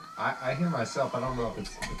I hear myself. I don't know if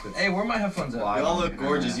it's Hey, where are my headphones at? Y'all look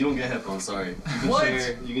gorgeous. You don't get headphones. Sorry.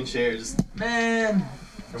 You can share. Just man,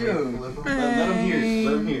 dude. Let them hear.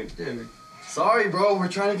 Let them hear. Dude. Sorry, bro. We're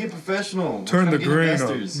trying to get professional. Turn the green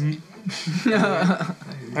up.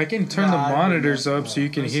 I can turn the monitors up so you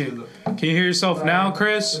can hear. Can you hear yourself now,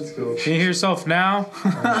 Chris? Can you hear yourself now?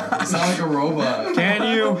 You sound like a robot.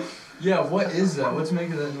 Can you? Yeah, what is that? What's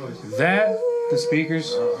making that noise? That? The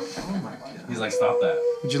speakers? Oh my god. He's like, stop that.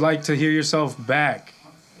 Would you like to hear yourself back?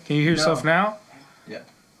 Can you hear yourself now? Yeah.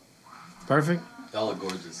 Perfect. Y'all look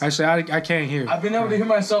gorgeous. Actually, I can't hear. I've been able to hear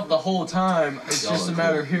myself the whole time. It's just a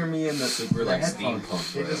matter of hearing me in the super like headphones.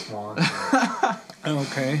 steampunk. He just wants.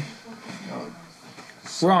 Okay.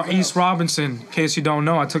 We're on East Robinson. In case you don't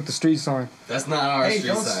know, I took the street sign. That's not our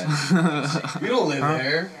street sign. We don't live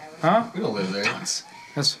there. Huh? We don't live there.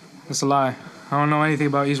 That's a lie. I don't know anything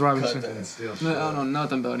about East Robinson. Cut that and steal. I don't know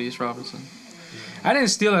nothing about East Robinson. I didn't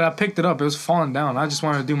steal it. I picked it up. It was falling down. I just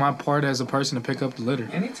wanted to do my part as a person to pick up the litter.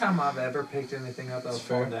 Anytime I've ever picked anything up that was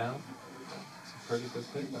falling down, it's a pretty good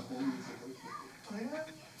pickup.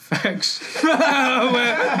 Facts.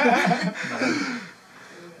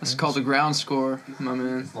 It's called a ground score, my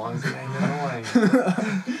man. As long as it ain't in the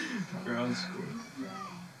lane. Ground score.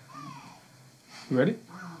 You ready?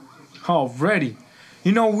 Already.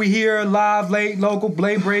 You know, we here live, late, local,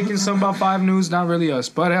 blade breaking, something about 5 News, not really us.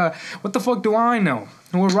 But what the fuck do I know?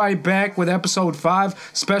 And we're right back with episode 5,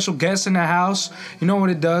 special guests in the house. You know what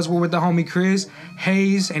it does. We're with the homie Chris,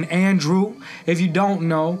 Hayes, and Andrew. If you don't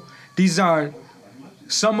know, these are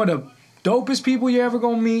some of the dopest people you're ever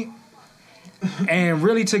gonna meet. And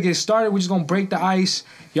really, to get started, we're just gonna break the ice.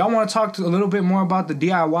 Y'all want to talk a little bit more about the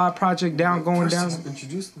DIY project going down?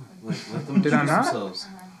 Introduce them. Like, let them Did I introduce not? themselves.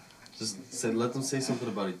 Just let them say something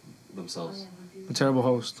about themselves. A terrible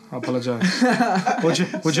host. I apologize.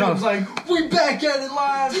 What y'all? Like, we back at it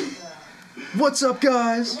live. What's up,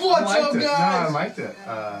 guys? What's up, No, I guys? liked it.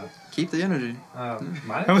 Keep the energy.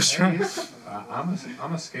 My I was trying. I'm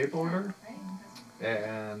a skateboarder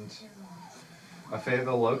and a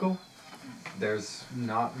Fayetteville local. There's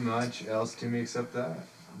not much else to me except that.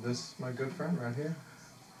 This is my good friend right here.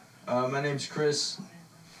 My name's Chris.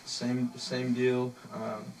 Same deal.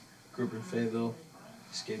 Grew up in Fayetteville.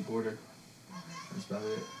 Skateboarder. That's about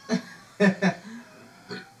it.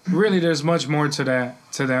 Really, there's much more to them.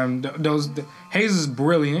 Hayes is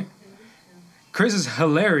brilliant. Chris is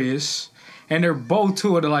hilarious, and they're both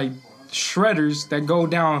two of the like shredders that go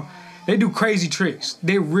down. They do crazy tricks.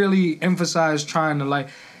 They really emphasize trying to like.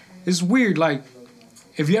 It's weird. Like,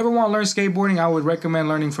 if you ever want to learn skateboarding, I would recommend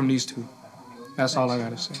learning from these two. That's all I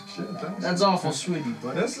gotta say. Shit, thanks. That's awful, sweetie.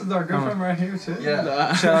 But This is our good friend right here too.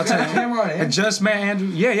 yeah. Shout out to Camera on Andrew. Just met Andrew.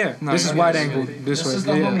 Yeah. No, This is no, wide yeah, angle. yeah. This This is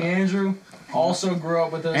way. the Yeah. homie Andrew. Also grew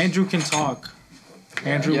up with us. Andrew can talk.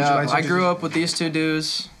 Andrew, would you Yeah, like to I grew up with these two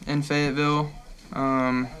dudes in Fayetteville.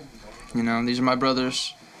 You know, these are my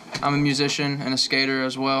brothers. I'm a musician and a skater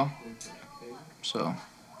as well. So,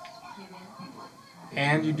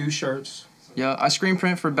 And you do shirts. yeah, I screen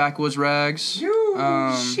print for Backwoods Rags. One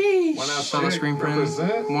out Fellow screen print.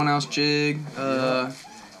 represent. 1 Ounce Jig.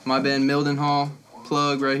 My band Mildenhall.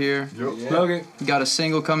 Plug right here. Yep. Plug it. Got a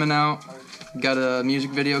single coming out. Got a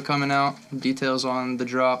music video coming out. Details on the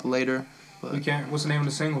drop later. We can't. What's the name of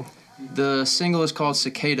the single? The single is called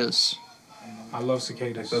Cicadas. I love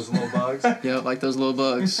cicadas. Those little bugs. Yeah, like those little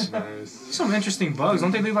bugs. Nice. Some interesting bugs.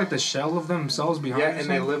 Don't they leave like the shell of themselves behind? Yeah, or and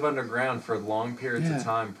they something? live underground for long periods Yeah. of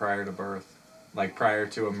time prior to birth. Like prior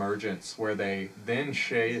to emergence, where they then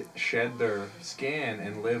shed their skin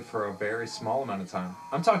and live for a very small amount of time.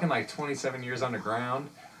 I'm talking like 27 years underground,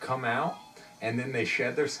 come out, and then they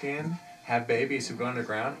shed their skin, have babies who go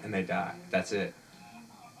underground, and they die. That's it.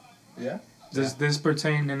 Yeah. Does this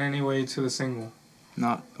pertain in any way to the single?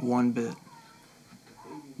 Not one bit.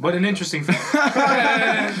 But an interesting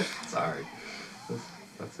fact. Sorry.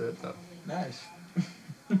 That's it, though. Nice.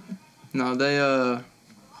 No, they, I'm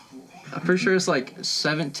pretty sure it's like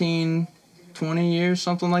 17, 20 years,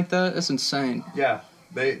 something like that. It's insane. Yeah,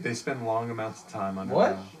 they spend long amounts of time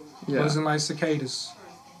underground. Yeah. Wasn't like cicadas.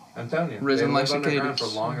 I'm telling you. Risen they like live underground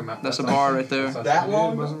cicadas. For long amounts. That's a bar right there. That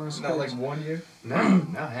long? Wasn't like Not cicadas. like 1 year? No,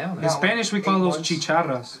 hell no. In Spanish, we call those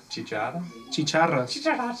chicharras. Chichada? Chicharras.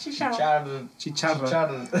 Chicharra. Chicharras.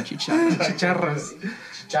 Chicharras.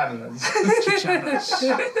 Chicharras. Chicharras.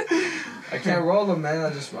 I can't roll them, man.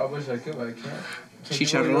 I wish I could, but I can't.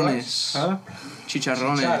 Chicharrones. Huh?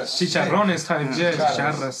 Chicharrones. Chicharrones type, yeah.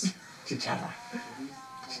 Chicharras. Chicharras.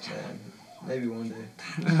 Man, maybe one day.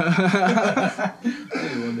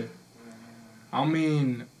 Maybe one day. I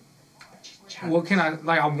mean, what can I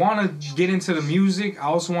like? I want to get into the music. I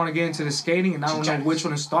also want to get into the skating, and I don't know which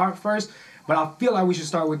one to start first. But I feel like we should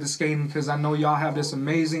start with the skating because I know y'all have this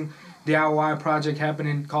amazing DIY project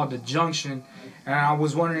happening called The Junction. And I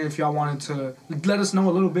was wondering if y'all wanted to let us know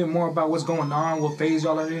a little bit more about what's going on, what phase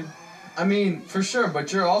y'all are in. I mean, for sure,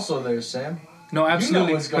 but you're also there, Sam. No,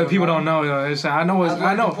 absolutely. But people don't know. I know. I'd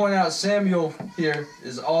like to point out Samuel here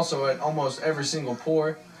is also at almost every single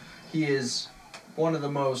pour. He is one of the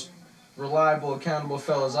most reliable, accountable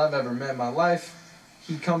fellas I've ever met in my life.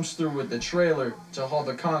 He comes through with the trailer to haul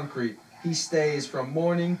the concrete. He stays from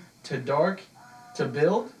morning to dark to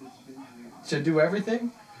build, to do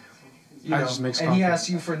everything. And he asks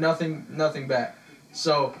you for nothing back.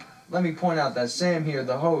 So let me point out that Sam here,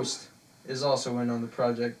 the host, is also in on the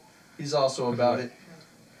project. He's also about it.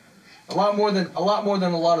 A lot more than a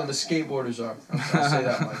lot of the skateboarders are. I'll say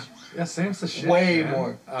that much. Yeah, Sam's the shit. Way man.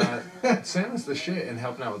 more. Sam is the shit in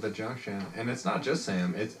helping out with the Junction, and it's not just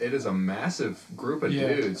Sam. It is a massive group of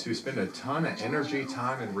dudes who spend a ton of energy,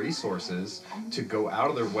 time, and resources to go out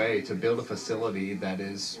of their way to build a facility that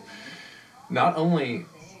is not only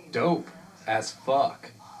dope as fuck,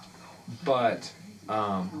 but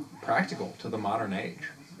practical to the modern age.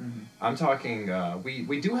 Mm-hmm. I'm talking,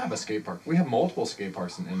 we do have a skate park. We have multiple skate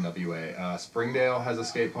parks in NWA. Springdale has a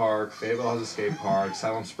skate park, Fayetteville has a skate park,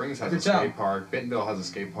 Salem Springs has a skate park, Bentonville has a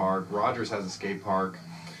skate park, Rogers has a skate park.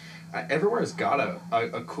 Everywhere's got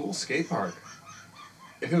a cool skate park.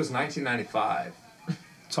 If it was 1995.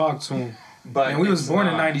 Talk to him. But and we was born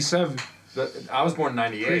in 97. I was born in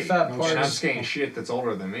 98. Prefab parks. And I'm skating shit that's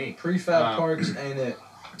older than me. Prefab parks ain't it.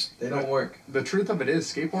 They don't work. The truth of it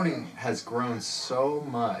is, skateboarding has grown so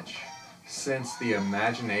much since the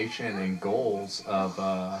imagination and goals of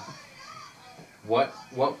what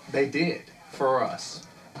they did for us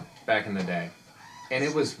back in the day. And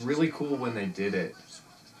it was really cool when they did it,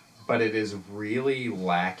 but it is really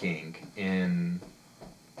lacking in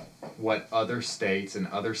what other states and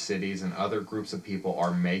other cities and other groups of people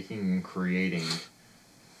are making and creating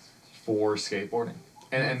for skateboarding.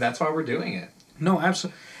 And that's why we're doing it. No,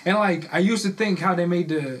 absolutely. And like I used to think how they made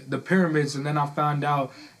the pyramids, and then I found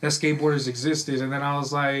out that skateboarders existed, and then I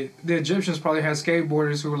was like, the Egyptians probably had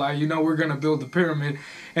skateboarders who were like, we're gonna build the pyramid,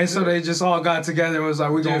 and so they just all got together and was like,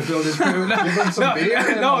 we're gonna build this pyramid. No,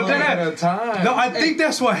 I think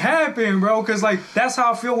that's what happened, bro. Cause like that's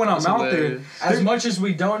how I feel when I'm out there. As much as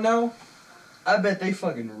we don't know, I bet they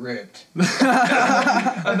fucking ripped.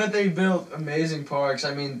 I bet they built amazing parks.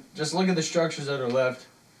 I mean, just look at the structures that are left.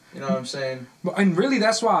 You know what I'm saying? And really,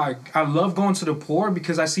 that's why I love going to the port,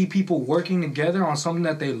 because I see people working together on something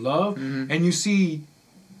that they love, and you see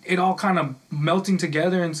it all kind of melting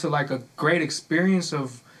together into like a great experience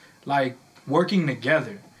of like working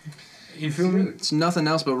together. You feel me? It's nothing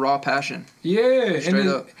else but raw passion. Yeah. Straight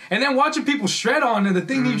up. And then watching people shred on it, the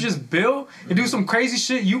thing you just built, and do some crazy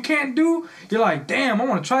shit you can't do, you're like, damn, I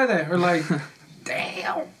want to try that. Or like,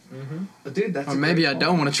 damn. But dude, that's or maybe I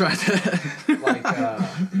don't want to try that. Like,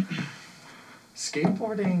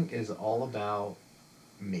 skateboarding is all about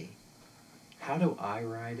me. How do I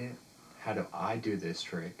ride it? How do I do this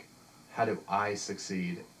trick? How do I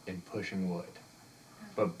succeed in pushing wood?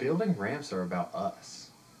 But building ramps are about us.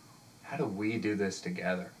 How do we do this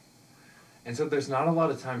together? And so there's not a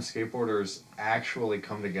lot of times skateboarders actually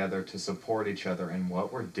come together to support each other in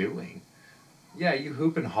what we're doing. Yeah, you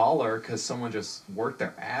hoop and holler because someone just worked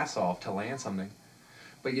their ass off to land something,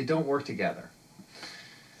 but you don't work together.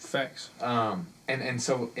 Facts. And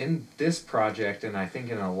so in this project, and I think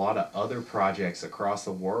in a lot of other projects across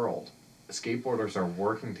the world, skateboarders are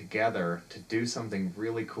working together to do something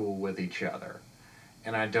really cool with each other.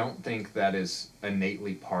 And I don't think that is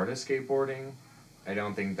innately part of skateboarding. I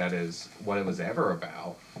don't think that is what it was ever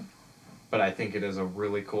about. But I think it is a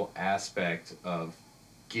really cool aspect of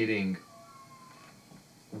getting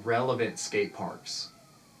relevant skate parks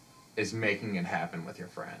is making it happen with your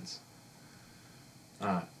friends.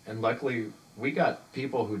 And luckily, we got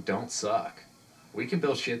people who don't suck. We can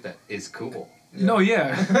build shit that is cool. Yeah. No,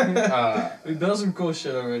 yeah. We built some cool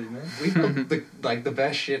shit already, man. We built the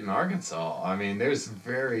best shit in Arkansas. I mean, there's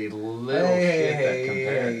very little shit that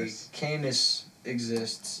compares. Canis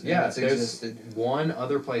exists. Yeah, it's there's existed. one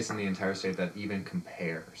other place in the entire state that even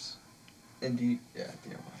compares. Indeed, yeah.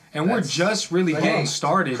 And we're just really getting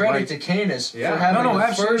started. Credit to Canis for having the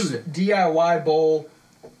absolutely. first DIY bowl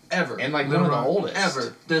ever. And like one of the oldest.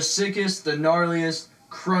 Ever. The sickest, the gnarliest,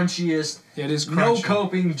 crunchiest. Yeah, it is crunchy. No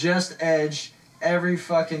coping, just edge. Every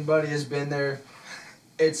fucking buddy has been there.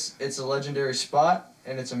 It's a legendary spot,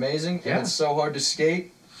 and it's amazing, and it's so hard to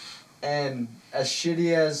skate. And as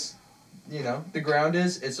shitty as, the ground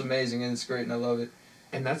is, it's amazing, and it's great, and I love it.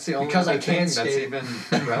 And that's the only Because I other thing can that's skate. even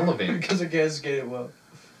relevant. Because I can't skate it well.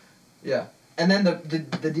 Yeah. And then the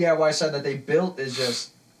DIY side that they built is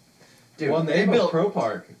just... Dude, Well, they have a built... pro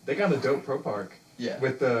park. They got a dope pro park. Yeah.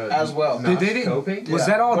 With the As well. notch They didn't- coping. Was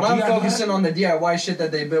that all But I'm DIY? focusing on the DIY shit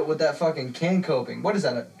that they built with that fucking can coping. What is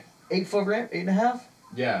that, a 8-foot ramp? 8.5?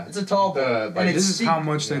 Yeah. It's a tall board. The- And like, it's This is steep. how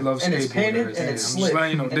much they love And skateboarding. it's painted right and there. it's I'm slick. just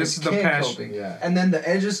letting you know, and this it's is the can passion. coping. Yeah. And then the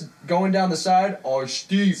edges going down the side are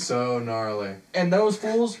steep. So gnarly. And those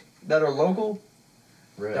fools that are local,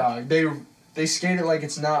 Rich. dog, they skate it like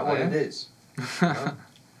it's not what Oh, yeah? it is.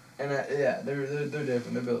 And yeah, they're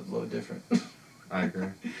different. They're built a little different. I agree.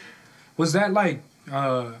 Was that like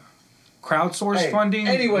crowdsourced Hey, funding?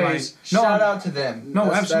 anyways, Like, no, shout out to them. No,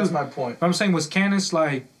 That's absolutely. my point. I'm saying, was Canis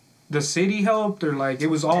like the city helped, or like it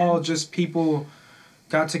was all just people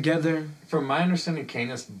got together? From my understanding,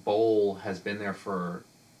 Canis Bowl has been there for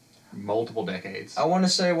multiple decades. I want to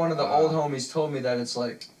say one of the Wow. old homies told me that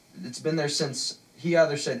it's been there since, he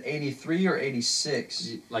either said 83 or 86.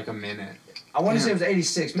 Like a minute. I want to Yeah. say it was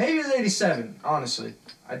 86. Maybe it was 87, honestly.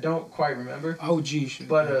 I don't quite remember. OG shit.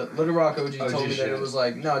 But Little Rock OG told me that shit. it was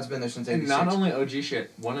like, no, it's been there since 86. And not only OG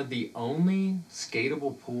shit, one of the only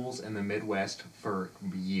skatable pools in the Midwest for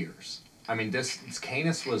years. I mean, this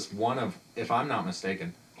Canis was one of, if I'm not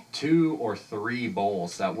mistaken, 2 or 3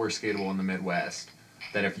 bowls that were skatable in the Midwest.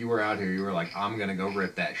 That if you were out here, you were like, I'm gonna go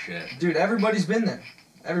rip that shit. Dude, everybody's been there.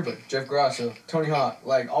 Everybody. Jeff Grasso, Tony Hawk,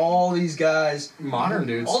 like all these guys. Modern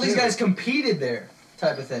dudes. All these too. guys competed there,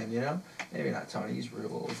 type of thing, you know? Maybe not Tony, he's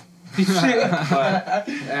real old.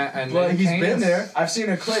 And But then he's Canis- been there. I've seen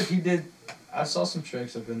a clip he did. I saw some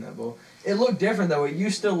tricks up in that bowl. It looked different though. It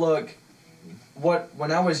used to look,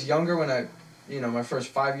 when I was younger, when I, my first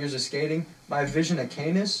 5 years of skating, my vision of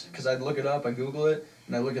Canis, because I'd look it up, I Google it,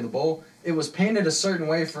 and I look at the bowl, it was painted a certain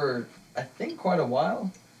way for, I think, quite a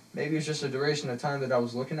while. Maybe it's just a duration of time that I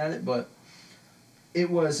was looking at it, but it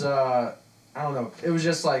was, I don't know, it was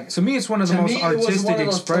just like, To me, it's one of the To most me, it was artistic one of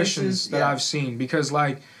those expressions places- that yeah. I've seen, because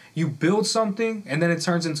like you build something and then it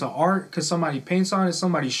turns into art because somebody paints on it,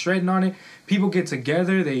 somebody's shredding on it. People get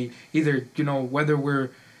together. They either whether we're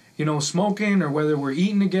smoking or whether we're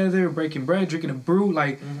eating together, breaking bread, drinking a brew,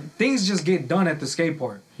 like things just get done at the skate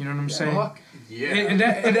park. You know what I'm saying? Fuck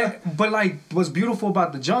yeah. But like what's beautiful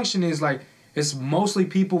about the junction is like it's mostly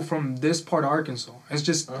people from this part of Arkansas. It's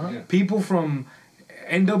just uh-huh. Yeah. people from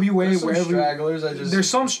NWA, There's some wherever. stragglers that just There's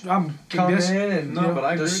some. I'm come guess, in and No, but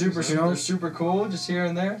I they're agree super, with you. they're super cool, just here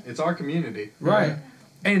and there. It's our community. right,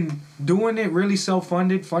 and doing it really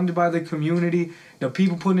self-funded, funded by the community. The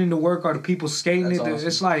people putting in the work are the people skating That's it. awesome.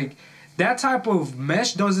 It's like that type of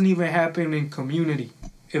mesh doesn't even happen in community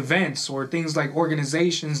events or things like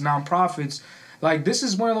organizations, nonprofits. Like this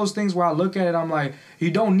is one of those things where I look at it, I'm like,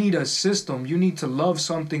 you don't need a system. You need to love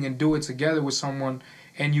something and do it together with someone,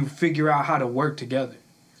 and you figure out how to work together.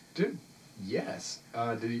 Dude, yes.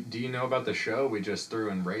 Do you know about the show we just threw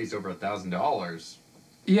and raised over $1,000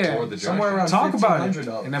 Yeah, toward the Somewhere junction? around talk about it.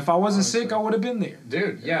 $1,500. And if I wasn't honestly. sick, I would have been there.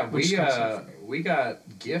 Dude, yeah, Which comes we got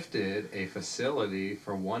gifted a facility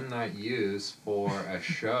for one night use for a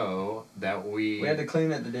show that We had to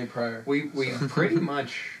clean it the day prior. we pretty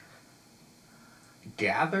much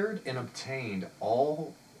gathered and obtained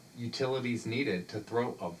all utilities needed to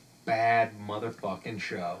throw a bad motherfucking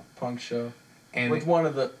show. Punk show. And With one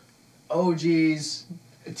of the OGs.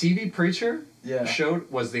 TV Preacher Yeah.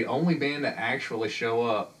 was the only band to actually show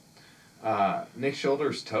up. Nick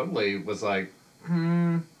Shoulders totally was like,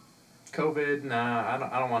 COVID, nah,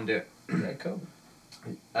 I don't want to do it. Yeah,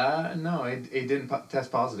 COVID. No, he didn't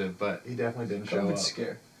test positive, but he definitely didn't show up. COVID's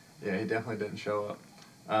scare. Yeah, he definitely didn't show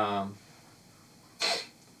up.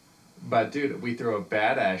 But dude, we threw a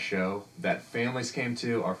badass show that families came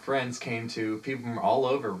to, our friends came to, people from all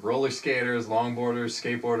over, roller skaters, longboarders,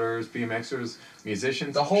 skateboarders, BMXers,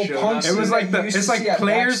 musicians. The whole showed punk up. It was that like you used it's to like see at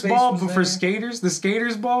players Backspace ball, was but for there. skaters. The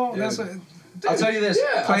skaters ball. Dude. That's what, I'll tell you this.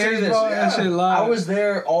 Yeah. I'll tell you players this. ball. That shit live. I was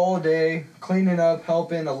there all day, cleaning up,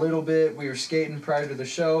 helping a little bit. We were skating prior to the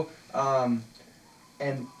show.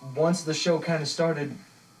 And once the show kind of started,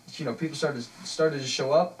 people started to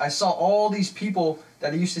show up. I saw all these people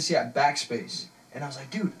that I used to see at Backspace. And I was like,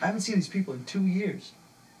 dude, I haven't seen these people in 2 years.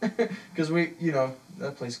 Because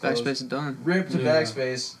that place closed. Backspace is done. Rip to Yeah.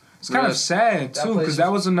 Backspace. It's kind of sad That too, place because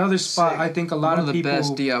that was another spot. sick. I think a lot One of of the people.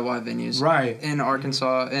 best DIY venues Right. in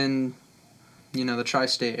Arkansas and the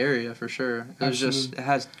tri-state area for sure. It was just it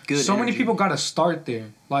has good. So many energy. people got to start there.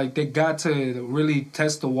 Like they got to really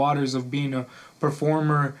test the waters of being a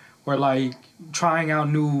performer or like trying out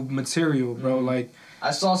new material, bro. Mhm. Like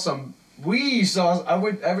I saw some. I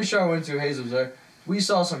went every show I went to. Hayes was there. We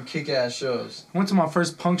saw some kick-ass shows. Went to my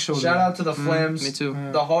first punk show. Shout out to the Flames. Me too.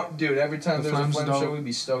 Yeah. The heart, dude. Every time The there's a Flames Flames dope. show, we'd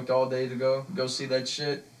be stoked all day to go see that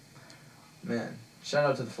shit. Man, shout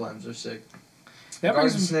out to the Flames. They're sick. That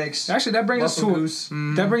Garden brings me, Snakes. actually, that brings us Buffalo to Goose.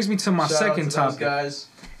 that brings me to my Shout out second to those topic. guys.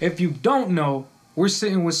 If you don't know, we're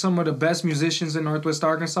sitting with some of the best musicians in Northwest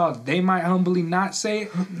Arkansas. They might humbly not say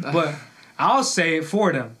it, but I'll say it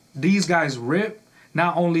for them. These guys rip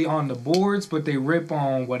not only on the boards, but they rip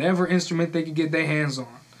on whatever instrument they can get their hands on.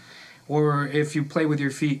 Or if you play with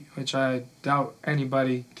your feet, which I doubt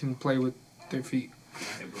anybody can play with their feet.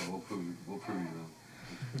 Hey, bro, we'll prove you wrong.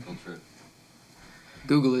 Don't trip.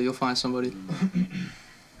 Google it, you'll find somebody.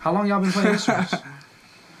 How long y'all been playing instruments?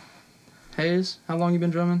 Hayes, how long you been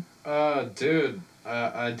drumming? Dude,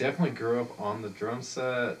 I definitely grew up on the drum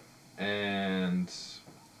set and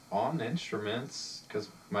on instruments because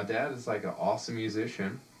my dad is like an awesome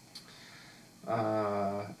musician.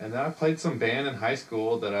 And then I played some band in high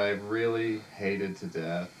school that I really hated to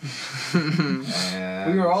death.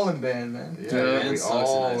 And We were all in band, man. yeah, Yeah, we band sucks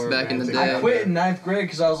all in high were Back in band the day. I together. quit in 9th grade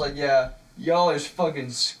because I was like, yeah, y'all is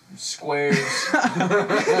fucking squares.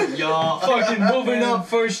 Y'all. Fucking moving up,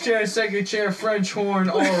 first chair, second chair, French horn,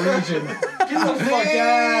 all region. Get the fuck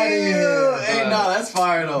out of here. Hey, no, that's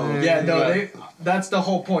fire though. Yeah, no, that's the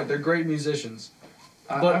whole point. They're great musicians.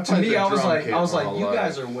 I But to played me, the I was drum like, kit I was my like, whole you life.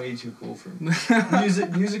 guys are way too cool for me.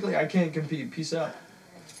 Musically, I can't compete. Peace out.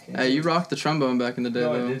 Hey, you rocked the trombone back in the day,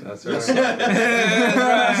 No, I though. didn't. That's right.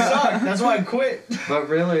 I suck. That's why I quit. But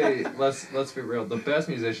really, let's be real. The best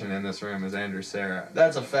musician in this room is Andrew Sarah.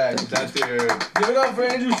 That's a fact. That dude Give it up for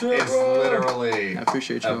Andrew Schmidt, is bro. literally I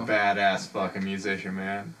appreciate a you. badass fucking musician,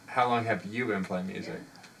 man. How long have you been playing music?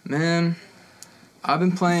 Man, I've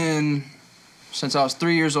been playing since I was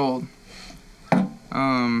 3 years old.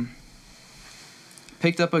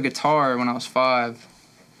 Picked up a guitar when I was 5.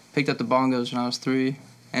 Picked up the bongos when I was 3.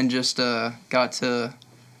 And just got to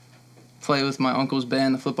play with my uncle's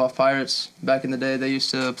band, the Flip-Off Pirates. Back in the day, they used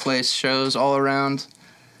to play shows all around.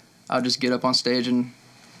 I'd just get up on stage and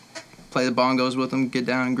play the bongos with them, get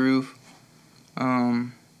down and groove.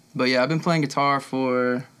 But yeah, I've been playing guitar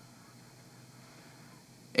for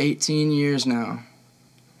 18 years now.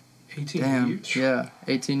 18 Damn. years? Yeah,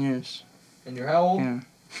 18 years. And you're how old? Yeah.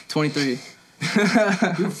 23. You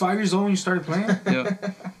were 5 years old when you started playing?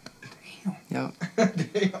 Yep. Yep.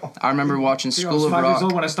 Damn. I remember watching I School was of 5 years Rock.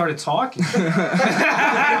 old when I started talking.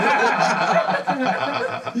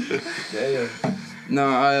 Yeah. No,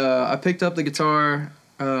 I picked up the guitar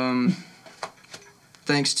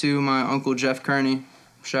thanks to my uncle Jeff Kearney.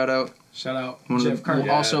 Shout out. Shout out One Jeff of Kearney.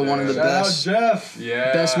 the, also Yeah, one of the dude. Shout best out Jeff.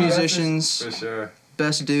 Yeah. best musicians, For sure.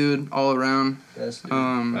 best dude all around. Best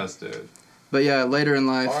dude. Best dude. But yeah, later in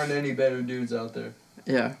life, Aren't any better dudes out there,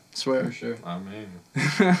 yeah, for swear. sure. I mean.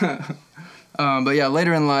 But yeah,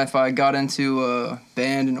 later in life, I got into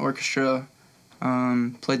band and orchestra.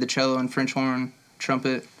 Played the cello and French horn,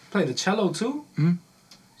 trumpet. Play the cello too? Mhm.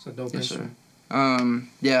 It's a dope Yes, sir. instrument.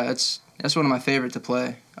 Yeah, that's one of my favorite to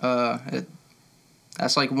play.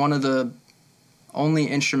 That's like one of the only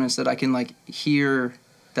instruments that I can like hear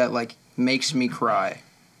that like makes me cry.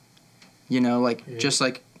 You know, like Yeah. just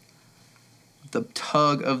like the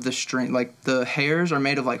tug of the string. Like the hairs are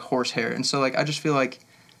made of like horsehair, and so like I just feel like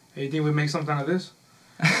Hey, you think we make something out of this?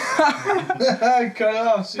 Cut it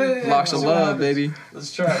off. See, locks of see what love, happens. baby.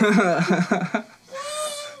 Let's try it.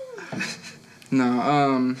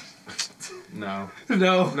 No, No. No.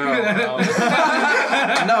 No. no. no,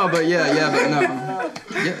 but no. Yeah,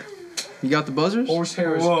 you got the buzzers?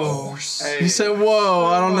 Horsehair is Whoa. horse. Hey, You said, "Whoa,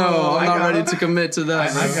 I don't know. I'm I not got ready him. to commit to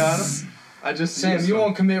that." I got him. I just Sam, you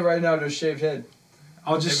won't commit right now to a shaved head.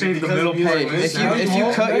 I'll just Maybe shave the because middle of music. part. Hey, if you No, you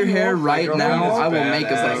won't. cut No, your you hair won't. right Girl, now, you I will badass. make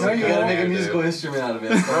a No, buzzer. you You gotta won't. make a Dude. musical instrument out of it.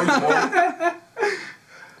 No, you won't.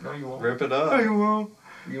 No, you won't. Rip it Oh, up. you won't.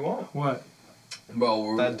 You won't. What? Bro,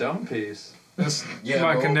 we're, That dome piece. That's Yeah,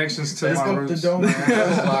 my bro. connections to Let's my go roots. the dome.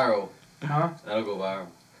 that'll go viral. Huh? That'll go viral.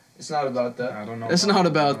 It's not about that. I don't know. It's not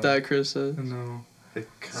about that, Chris said. No. It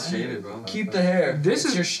Shave it, bro. Keep the hair. This It's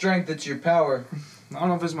is- your strength. It's your power. I don't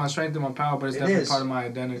know if it's my strength or my power, but it's It definitely is. part of my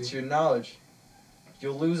It's identity. your knowledge.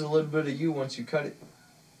 You'll lose a little bit of you once you cut it.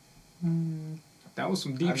 That was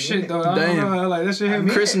some I deep mean shit, it. though. I Damn. don't know, like that shit I hit mean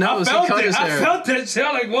me. Chris knows. He cut his I hair. felt that shit.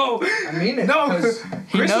 I'm like, whoa. I mean it. No. 'cause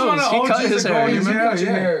He Chris is one of knows. the He cut OGs his that hair. grow You his remember? hair, cut your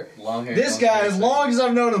yeah. hair. Long hair. This don't guy, cut as it. long as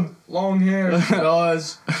I've known him, long hair,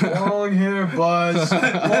 buzz, long hair, buzz,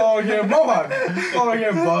 long hair, mohawk, long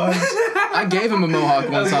hair, buzz. I gave him a mohawk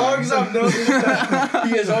one As long time. as I've known him,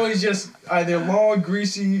 he has always just either long,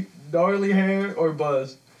 greasy, gnarly hair or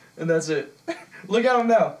buzz, and that's it. Look at him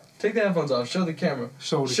now. Take the headphones off. Show the camera.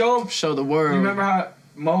 Showed it. Show him. Show the You world. remember how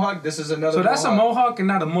Mohawk. This is another. So that's mohawk. a mohawk and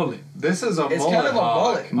not a mullet. This is a It's mullet kind of a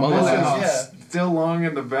hawk. mullet. This is Yeah. still long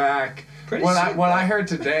in the back. Pretty What sweet, I heard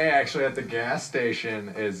today actually at the gas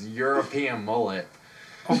station is European mullet.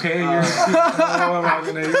 Okay,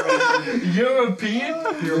 European.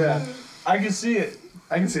 Yeah. I can see it.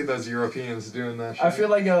 I can see those Europeans doing that shit. I feel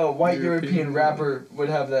like a white European rapper would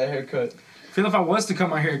have that haircut. I feel if I was to cut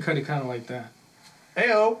my hair, cut it kind of like that.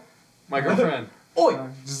 Heyo, my girlfriend. Oi!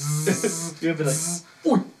 Zzz. You'd be like,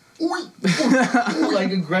 oi, oi,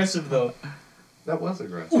 like aggressive though. That was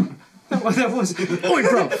aggressive. that was. Oi,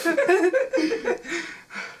 bro.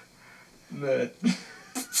 Man.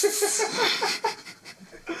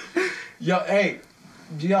 Yo, hey,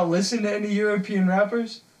 do y'all listen to any European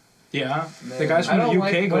rappers? Yeah, Man. the guys I from the don't UK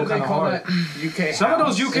like, go what do they kind of call hard. that? UK Some of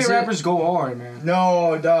those house. UK Is it- rappers go hard, man.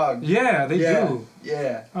 No, dog. Yeah, they yeah. do.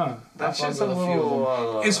 Yeah. Huh. That's I fuck just a with a few of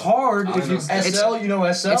little. It's hard I if you. don't know. SL, you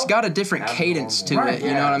know SL? It's got a different cadence to Right, it.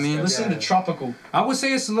 You know what I mean? Listen to Tropical. I would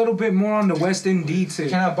say it's a little bit more on the West Indies tip.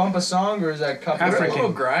 Can I bump a song or is that They're copyright? a African.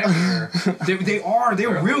 little grimier.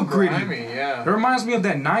 They're real gritty. Grimy, yeah. It reminds me of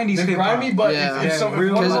that '90s They're hip hop. grimy, but Yeah. if someone real-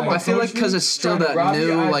 if one Because of them I feel like approached me 'cause it's still trying to that rob me,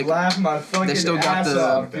 new, I'd like, laugh my fucking still got ass the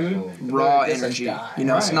off, dude. Raw This is energy. guy. You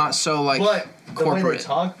know, it's Right. not so like But the way they corporate.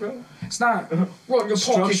 talk, bro. It's not. Run your pockets,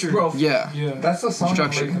 Structured. bro. Yeah. Yeah. That's the song I'm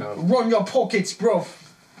Structure. thinking of. Run your pockets, bro.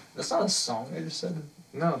 That's not a song. I just said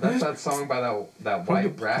it. No, that's that song by that Run white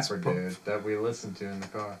your rapper pockets, dude that we listened to in the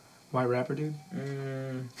car. White rapper dude.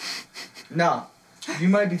 Nah, you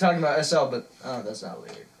might be talking about SL, but that's not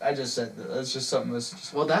lyric. I just said that. That's just something that's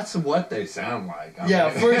just. Well, that's what they sound like. I Yeah,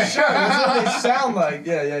 mean- for sure. That's what they sound like.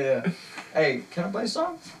 Yeah. Hey, can I play a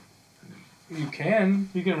song? You can.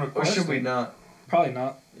 You can Or request. should we it. not? Probably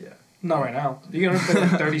not. Yeah. Not right now. You can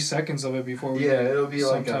request like 30 seconds of it before we Yeah, get it'll be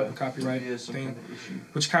some like type a of copyright yeah, some thing, kind of issue.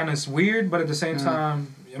 which kind of is weird, but at the same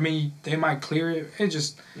time, I mean, they might clear it. It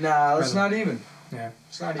just. Nah, it's Rather- not even. Yeah.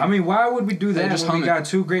 It's not even. I mean, why would we do They that just when we hum it. got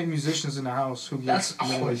two great musicians in the house who That's- just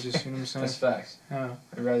literally just, you know what I'm saying? that's facts. Yeah.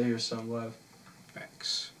 I'd rather hear some live.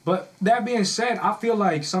 Facts. But that being said, I feel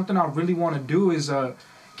like something I really want to do is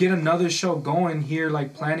get another show going here,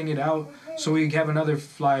 like planning it out, so we have another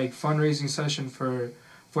like fundraising session for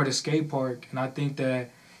the skate park. And I think that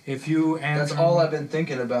if you and That's all I've been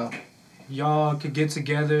thinking about. y'all could get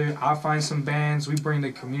together, I'll find some bands, we bring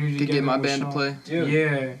the community Could together. get my with band to Sean. play. Dude.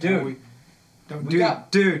 Yeah, Dude. we We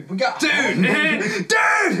got- dude. We got Dude.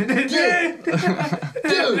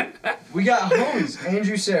 we got homies.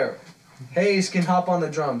 Andrew, Sarah, Hayes can hop on the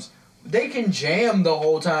drums. They can jam the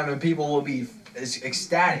whole time and people will be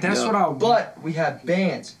ecstatic. That's Yeah. what I. But we have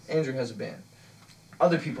bands. Andrew has a band.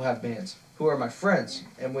 Other people have bands who are my friends,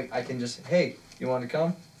 and I can just, hey, you want to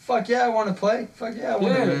come? Fuck yeah, I want to play. Fuck yeah, I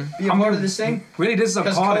want Yeah. to be a I part mean, of this thing. Really, this is a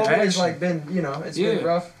Because call to COVID has action. like been, it's Yeah. been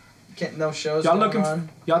rough. Can't no shows Y'all going looking? on.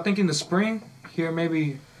 Y'all think in the spring? Here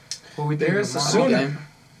maybe. What we think? There's a I'd be Sooner. game.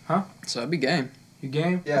 Huh? So I'd be game. You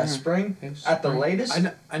game? Yeah, Mhm. spring Yes. at the latest.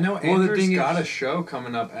 I know Well, the Andrew's thing got is- a show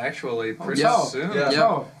coming up actually pretty Yeah. soon. Yeah.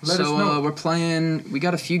 So, let us So know. we're playing. We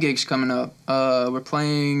got a few gigs coming up. We're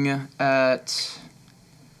playing at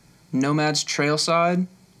Nomad's Trailside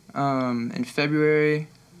in February.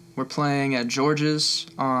 We're playing at George's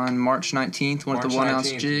on March 19th. One at the March 1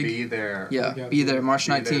 ounce 19th, jig. Be there. Yeah, Yeah, be there March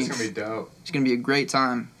Be there. 19th. It's gonna be dope. It's gonna be a great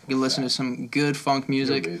time. You can listen to some good funk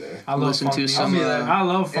music. You'll be there. I love listen funk to music. some, I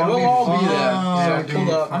love And funk we'll music. all be there. Yeah, So dude.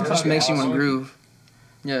 pull up. I'm It just talking makes you want to awesome. groove.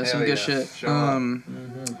 Yeah, some Hell good yeah. shit. Show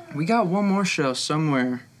up. We got one more show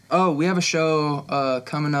somewhere. Oh, we have a show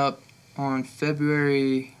coming up on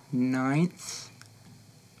February 9th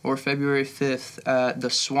or February 5th at the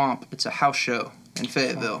Swamp. It's a house show in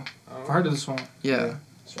Fayetteville. I've heard of this one. Yeah.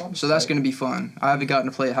 So that's gonna be fun. I haven't gotten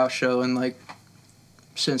to play a house show in like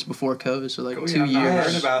since before COVID, so like We 2 have not years.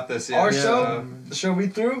 heard about this yet. Our Yeah. show, the show we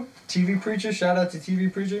threw, TV Preacher, shout out to TV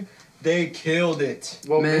Preacher, they killed it.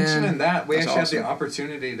 Well, Man, mentioning that, we that's actually awesome. had the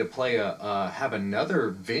opportunity to play have another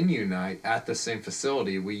venue night at the same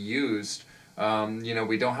facility we used.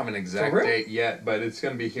 We don't have an exact For real? date yet, but it's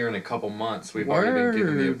going to be here in a couple months. We've already been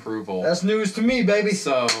given the Word. approval. That's news to me, baby.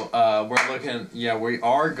 So we're looking. Yeah, we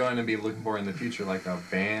are going to be looking for in the future like a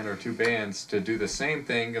band or two bands to do the same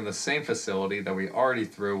thing in the same facility that we already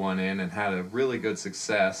threw one in and had a really good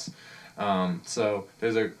success. So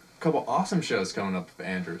there's a couple awesome shows coming up with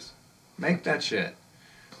Andrews. Make that shit.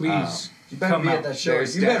 Please. You better Come be out. at that show.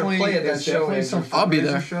 There's You better definitely- play at that there's show. definitely some Andrew. I'll be fundraiser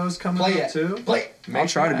there. shows coming Play up it. too. Play it. Make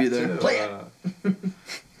try to be that, there. too. Play it.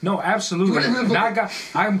 No, absolutely.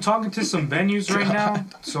 I'm talking to some venues right now,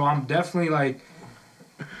 so I'm definitely like,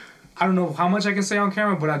 I don't know how much I can say on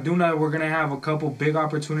camera, but I do know that we're gonna have a couple big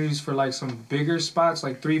opportunities for like some bigger spots,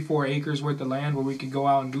 like 3-4 acres worth of land where we could go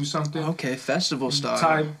out and do something. Okay, festival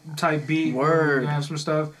style. Type beat. Word. We're gonna have some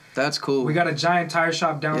stuff. That's cool. We got a giant tire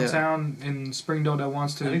shop downtown in Springdale that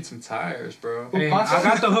wants to. I need some tires, bro. Hey, I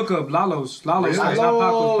got the hookup, Lalo's. Really? Tires, not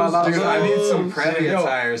Paco's, but Lalo's. Dude, I need some Yo, Previa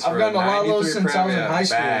tires for I've gotten a to Lalo's 93 since I was in Previa. high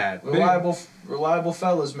school. Bad. Reliable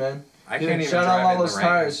fellas, man. I can't even Shout out drive in Lalo's the rain.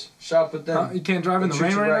 tires. Shop with them. You can't drive in the They'll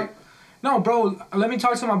rain treat you right now? No, bro, let me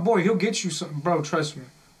talk to my boy. He'll get you some. Bro, trust me.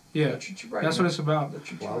 Yeah, They'll treat you right, that's man. what it's about. They'll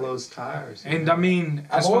treat you right. Lalo's tires. And I mean,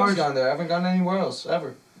 I've as far always as, gone there. I haven't gone anywhere else,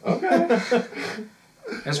 ever. Okay.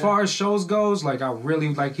 as far as shows goes, like I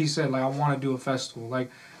really, like he said, like I want to do a festival.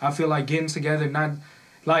 Like I feel like getting together, not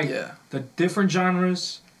like the different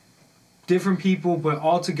genres, different people, but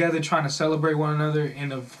all together trying to celebrate one another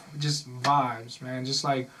in a just vibes, man. Just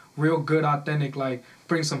like real good, authentic. Like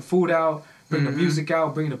bring some food out, bring the music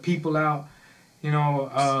out, bring the people out, you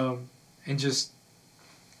know, and just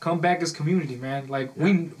come back as community, man. Like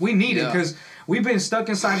we need it because we've been stuck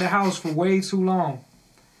inside the house for way too long.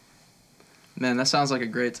 Man, that sounds like a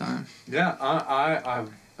great time. Yeah,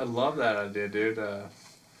 I love that idea, dude.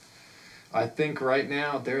 I think right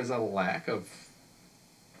now there's a lack of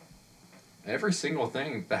every single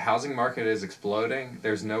thing. The housing market is exploding.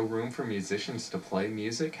 There's no room for musicians to play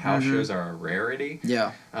music. House shows are a rarity.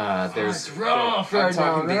 Yeah. There's it's rough I'm right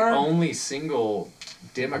talking now, the man. only single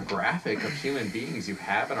demographic of human beings you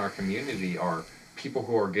have in our community are people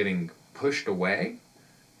who are getting pushed away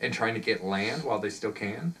and trying to get land while they still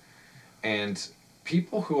can, and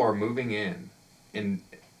people who are moving in and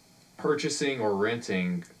purchasing or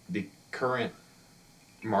renting the current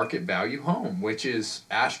market value home, which is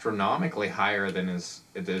astronomically higher than is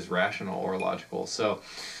rational or logical. So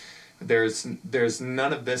there's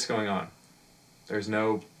none of this going on. There's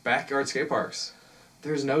no backyard skate parks.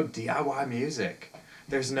 There's no DIY music.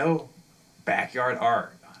 There's no backyard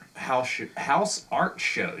art. House art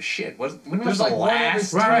shows. Shit. When was There's the like one every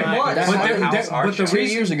last 3 time? months. we But had a the- house the- art but the show? 2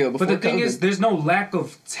 years ago, before But the thing COVID. is, there's no lack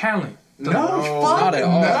of talent. No, not at fuck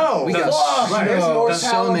all. no. We got Fuck, there's no. more There's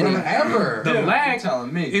so talent many. than ever. The Dude, lack you're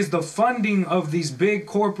telling me. is the funding of these big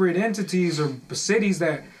corporate entities or cities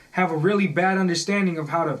that have a really bad understanding of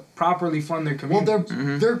how to properly fund their Well,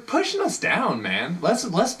 community. they're pushing us down, man. Let's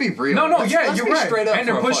be real. No, Let's you're be right. straight up And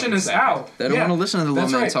for they're a pushing fucking us second. out. They don't want to listen to the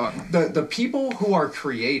That's little man right. talk. The people who are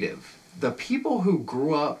creative, the people who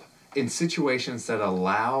grew up in situations that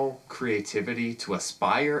allow creativity to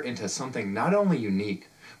aspire into something not only unique,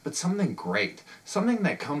 but something great, something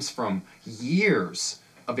that comes from years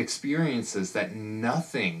of experiences that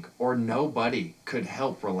nothing or nobody could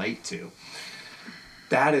help relate to.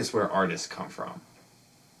 That is where artists come from.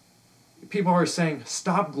 People are saying,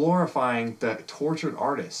 stop glorifying the tortured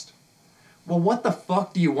artist. Well, what the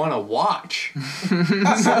fuck do you want to watch? Someone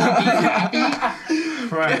be happy?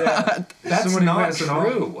 Right. That's Somebody not pass it on.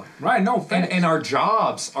 true. Right, no, And our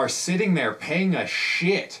jobs are sitting there paying us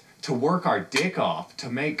shit to work our dick off to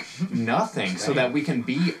make nothing so that we can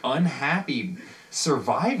be unhappy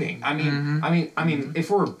surviving. I mean, if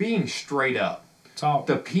we're being straight up, talk.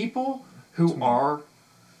 the people who are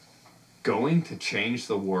going to change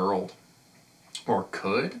the world or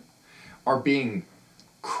could are being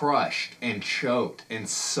crushed and choked and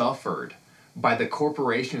suffered by the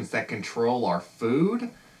corporations that control our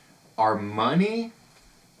food, our money,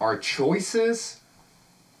 our choices,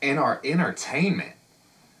 and our entertainment.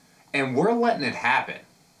 And we're letting it happen.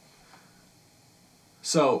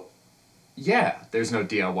 So, yeah, there's no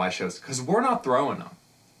DIY shows because we're not throwing them.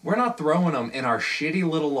 We're not throwing them in our shitty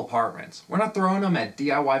little apartments. We're not throwing them at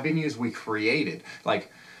DIY venues we created. Like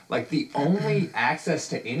the only access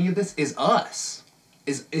to any of this is us.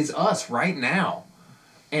 Is us right now.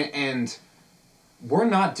 And we're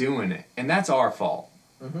not doing it. And that's our fault.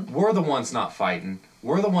 Mm-hmm. We're the ones not fighting.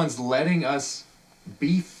 We're the ones letting us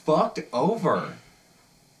be fucked over.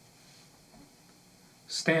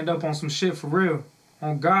 Stand up on some shit for real.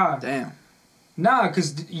 On God. Damn. Nah,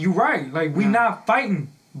 because you're right. Like, we not fighting.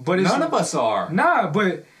 But it's, None of us are. Nah,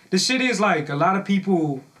 but the shit is like a lot of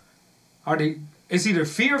people it's either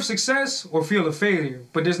fear of success or fear of failure.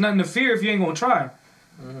 But there's nothing to fear if you ain't gonna try.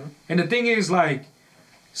 Mm-hmm. And the thing is, like,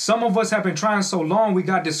 some of us have been trying so long we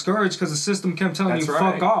got discouraged because the system kept telling That's you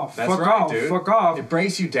right. fuck off, That's fuck right, off, dude. fuck off. It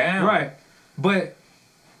breaks you down. Right. But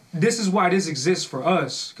this is why this exists for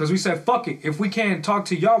us. Because we said, fuck it. If we can't talk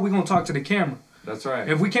to y'all, we're going to talk to the camera. That's right.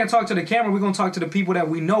 If we can't talk to the camera, we're going to talk to the people that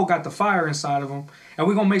we know got the fire inside of them. And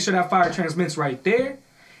we're going to make sure that fire transmits right there.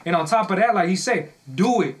 And on top of that, like he said,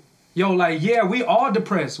 do it. Yo, like, yeah, we all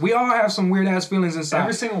depressed. We all have some weird ass feelings inside.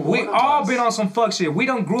 Every single one We of all us. been on some fuck shit. We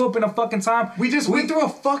done grew up in a fucking time. We just went through a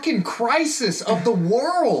fucking crisis of the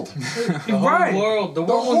world. The whole Right. world. The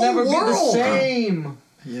world will whole never be the world. same.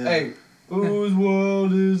 Yeah. Hey, whose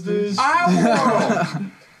world is this? Our world.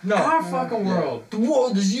 No, Our fucking world. the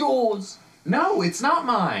world is yours. No, it's not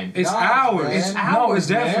mine. It's Nas, ours. man. It's Ours, it's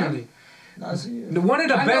definitely. Nas is yours. One of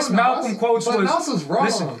the I best know Malcolm Nas, quotes but was. Nas was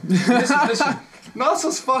wrong. Listen. Nas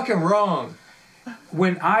was fucking wrong.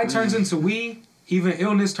 When I turns into we, even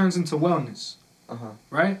illness turns into wellness.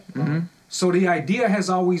 Right? Mhm. So the idea has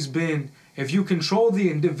always been, if you control the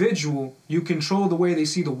individual, you control the way they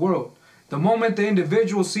see the world. The moment the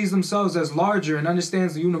individual sees themselves as larger and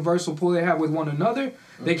understands the universal pull they have with one another,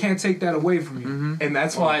 they can't take that away from you. And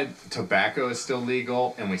that's why tobacco is still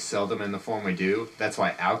legal and we sell them in the form we do. That's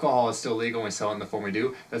why alcohol is still legal and we sell it in the form we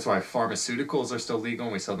do. That's why pharmaceuticals are still legal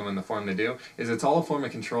and we sell them in the form they do. It's all a form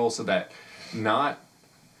of control so that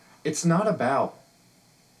it's not about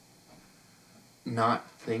not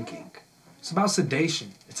thinking. It's about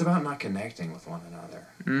sedation. It's about not connecting with one another.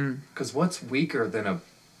 Mm. Because what's weaker than a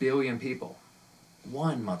billion people?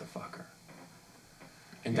 One motherfucker.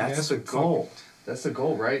 And Yeah, that's that's the what goal. That's the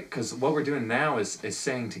goal, right? Because what we're doing now is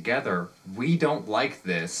saying together, we don't like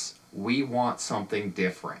this. We want something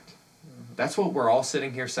different. That's what we're all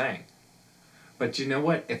sitting here saying. But you know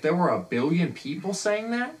what? If there were a billion people saying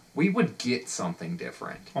that, we would get something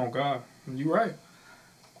different. Oh God, you're right.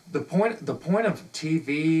 The point of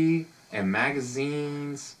TV and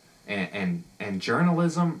magazines and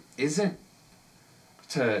journalism isn't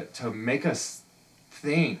to make us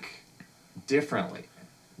think differently.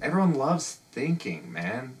 Everyone loves thinking,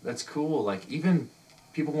 man. That's cool. Like, even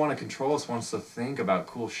people want to control us, want us to think about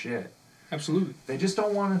cool shit. Absolutely. They just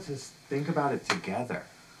don't want us to think about it together.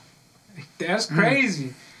 That's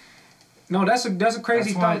crazy. No, that's a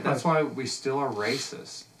crazy thought. That's why we still are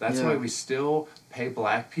racist. That's Yeah. why we still pay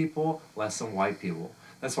black people less than white people.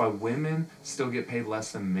 That's why women still get paid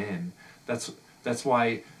less than men. That's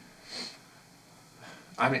why.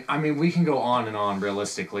 I mean, we can go on and on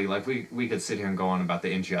realistically. Like, we could sit here and go on about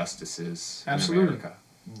the injustices Absolutely. in America.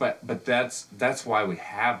 But that's why we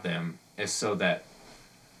have them, is so that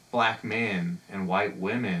black men and white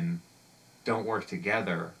women don't work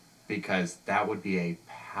together, because that would be a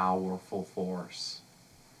powerful force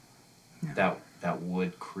that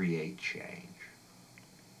would create change.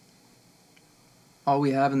 All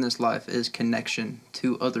we have in this life is connection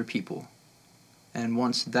to other people. And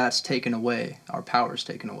once that's taken away, our power's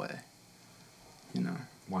taken away. You know.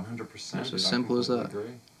 100%. It's as simple as that. Agree.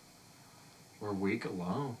 We're weak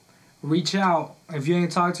alone. Reach out. If you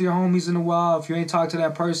ain't talked to your homies in a while, if you ain't talked to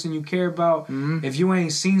that person you care about, if you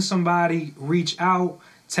ain't seen somebody, reach out,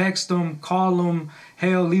 text them, call them,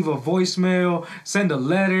 hell, leave a voicemail, send a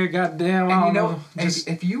letter, goddamn. I And don't know.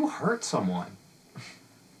 if you hurt someone,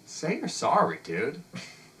 say you're sorry, dude.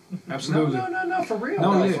 Absolutely. No, for real.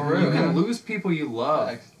 No, Like, yeah, for real, you can man. lose people you love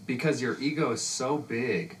Facts. because your ego is so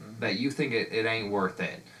big that you think it ain't worth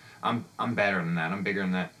it. I'm better than that. I'm bigger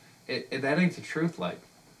than that. That ain't the truth. Like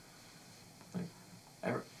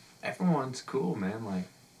everyone's cool, man. Like,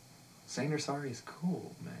 saying you're sorry is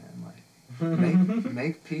cool, man. Like,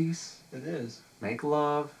 make peace. It is. Make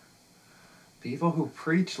love. People who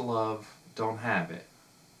preach love don't have it,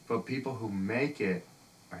 but people who make it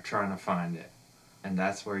are trying to find it. And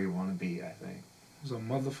that's where you want to be, I think. Those are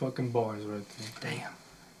motherfucking bars right there. Damn.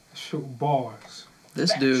 Shoot bars.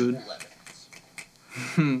 This dude.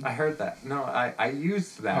 I heard that. No, I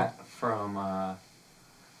used that from,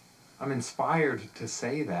 I'm inspired to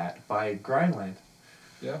say that by Grindland.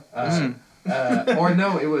 Yeah. Or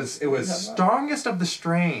no, it was Strongest of the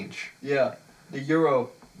Strange. Yeah. The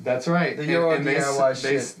Euro. That's right. The Euro and DIY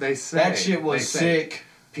shit. They say, That shit they was say, sick.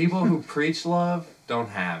 people who preach love don't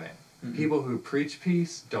have it. People who preach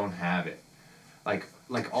peace don't have it. Like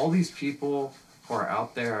all these people who are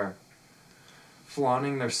out there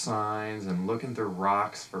flaunting their signs and looking through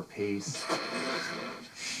rocks for peace.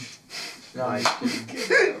 No, I'm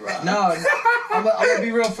gonna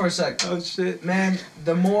be real for a sec. Oh shit. Man,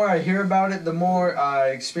 the more I hear about it, the more I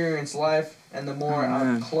experience life, and the more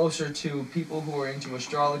I'm man. closer to people who are into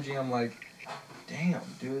astrology. I'm like, damn,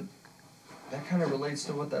 dude, that kind of relates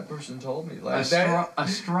to what that person told me. Like Astrology.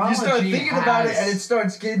 you start thinking about it, has and it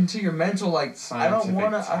starts getting to your mental. Like, I don't scientific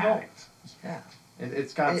wanna. I don't. tact. Yeah.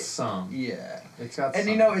 It's got some. Yeah. It's got And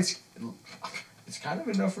some. you know, it's kind of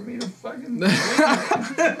enough for me to fucking.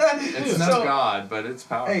 It's not So- God, but it's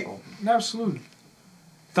powerful. Absolutely.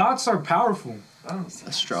 Thoughts are powerful.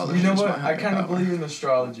 Astrology. You know is what? my I higher kind of power. believe in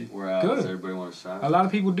astrology. We're out. Good. Does everybody want a shot? A lot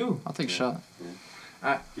of people do. I'll take a shot.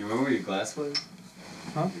 You remember where your glass was?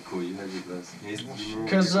 You're cool. You had your glass.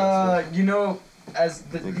 Because, you know, as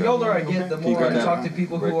the older I get, the more I talk to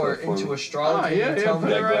people who are into astrology and tell me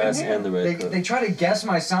that glass and the red cup. they try to guess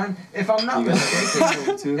my sign. If I'm not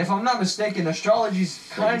mistaken, astrology's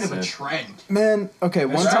kind of a trend. Man, okay,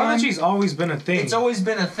 one time. Astrology's always been a thing. It's always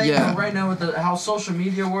been a thing, Yeah. but right now with how social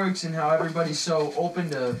media works and how everybody's so open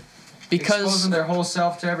to exposing their whole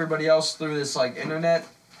self to everybody else through this like internet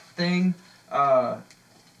thing,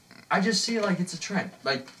 I just see it like it's a trend.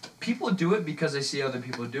 Like people do it because they see other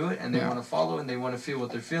people do it and they want to follow and they want to feel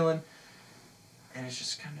what they're feeling. And it's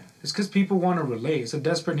just kind of... It's because people want to relate. It's a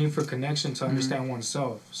desperate need for connection to understand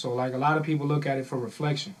oneself. So, like, a lot of people look at it for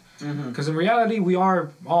reflection. Because in reality, we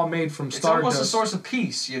are all made from stardust. It's almost a source of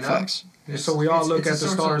peace, you know? Facts. So we all look at the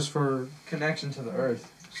stars for... connection to the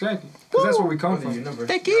earth. Exactly. Because that's where we come from.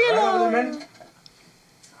 Tequila!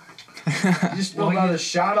 You just spilled out a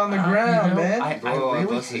shot on the ground, man. I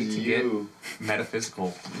really hate to get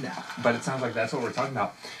metaphysical, but it sounds like that's what we're talking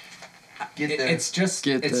about. It's just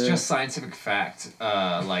scientific fact.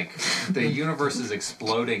 Like the universe is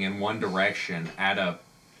exploding in one direction at a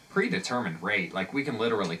predetermined rate. Like we can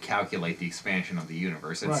literally calculate the expansion of the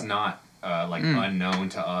universe. It's not unknown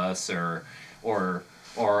to us or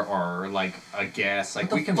like a guess.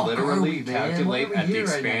 Like we can literally calculate at the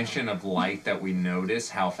expansion of light that we notice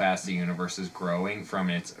how fast the universe is growing from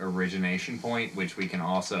its origination point, which we can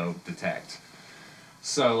also detect.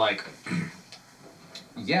 So like,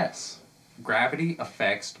 yes, gravity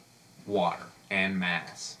affects water and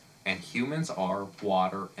mass, and humans are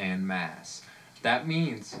water and mass. That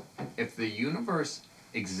means if the universe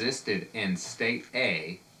existed in state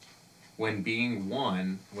A when being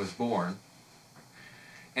 1 was born,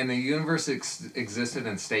 and the universe existed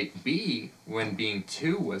in state B when being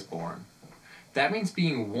 2 was born, that means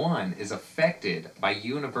being 1 is affected by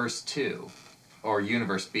universe 2, or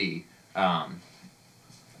universe B,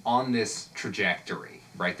 on this trajectory,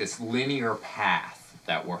 right? This linear path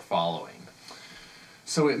that we're following.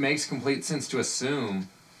 So it makes complete sense to assume,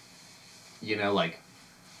 you know, like,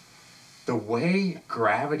 the way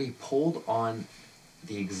gravity pulled on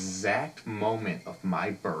the exact moment of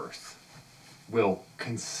my birth will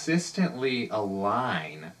consistently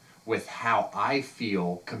align with how I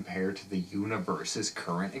feel compared to the universe's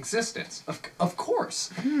current existence. Of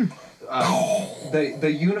course.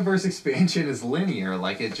 The universe expansion is linear,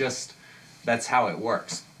 like it just, that's how it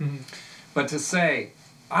works. But to say,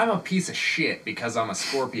 I'm a piece of shit because I'm a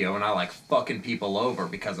Scorpio and I like fucking people over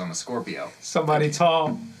because I'm a Scorpio. Somebody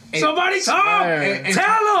tall. Tell him!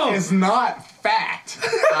 It's not fact.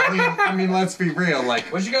 I mean, let's be real.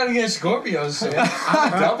 Like, what you got against Scorpios, Sam?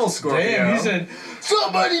 I'm a double Scorpio. Damn, he said,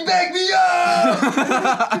 somebody back me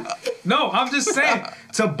up! No, I'm just saying,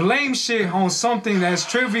 to blame shit on something as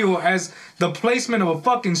trivial as the placement of a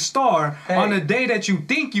fucking star on a day that you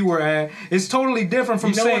think you were at is totally different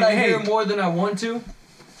from saying, what I hear more than I want to?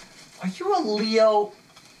 Are you a Leo?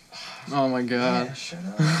 Oh my god. Yeah, shut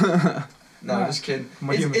up. No, I'm just kidding.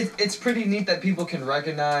 It's pretty neat that people can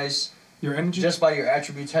recognize your energy just by your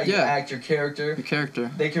attributes, how you act, your character. Your character.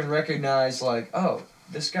 They can recognize, like, oh,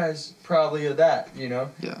 this guy's probably a that, you know?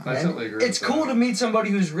 Yeah. I totally agree. It's cool to meet somebody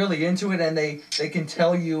who's really into it and they can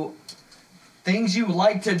tell you things you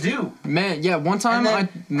like to do. Man, yeah, one time I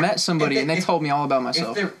met somebody and they told me all about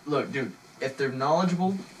myself. Look, dude, if they're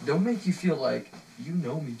knowledgeable, they'll make you feel like you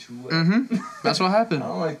know me too well. That's what happened. I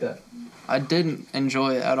don't like that. I didn't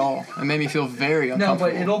enjoy it at all. It made me feel very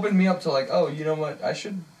uncomfortable. No, but it opened me up to like, oh, you know what? I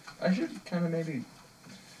should kind of maybe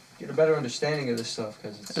get a better understanding of this stuff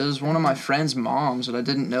because it was one of my friend's moms that I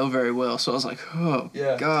didn't know very well, so I was like, oh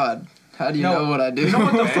God, how do you know what I do? You know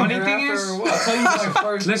what the funny thing is? I'll tell you my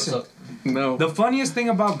first. Listen. No. The funniest thing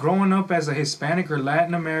about growing up as a Hispanic or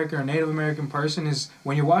Latin American or Native American person is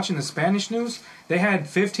when you're watching the Spanish news, they had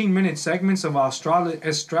 15-minute segments of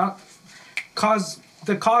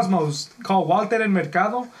the Cosmos called Walter el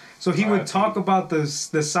Mercado. So he would talk about the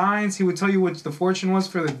signs. He would tell you what the fortune was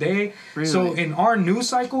for the day. Really? So in our news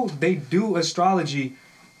cycle, they do astrology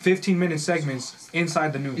 15-minute segments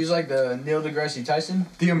inside the news. He's like the Neil deGrasse Tyson.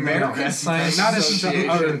 The American Science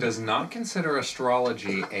Association does not not consider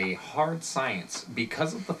astrology a hard science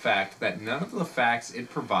because of the fact that none of the facts it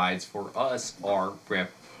provides for us are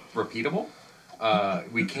repeatable.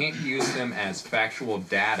 We can't use them as factual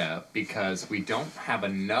data because we don't have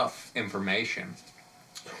enough information.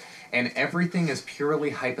 And everything is purely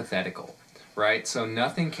hypothetical, right? So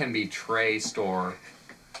nothing can be traced or...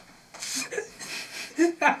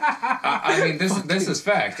 I mean, this is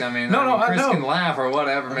fact. I mean, Chris can laugh or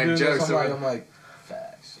whatever, make jokes. I'm like,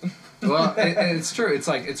 facts. Well, Well, and it's true. It's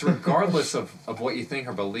like, it's regardless of what you think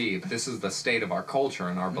or believe. This is the state of our culture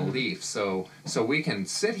and our beliefs. So we can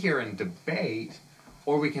sit here and debate,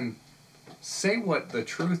 or we can say what the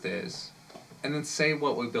truth is, and then say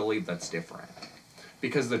what we believe that's different.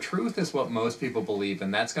 Because the truth is what most people believe,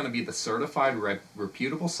 and that's going to be the certified,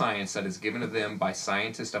 reputable science that is given to them by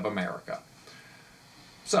scientists of America.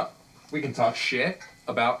 So, we can talk shit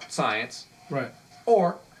about science. Right.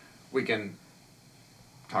 Or we can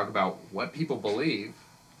talk about what people believe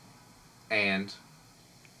and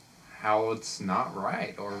how it's not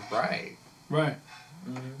right or right. Right.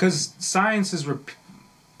 Because science is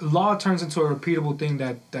law turns into a repeatable thing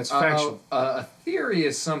that's factual. A theory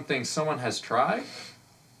is something someone has tried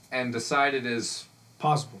and decided is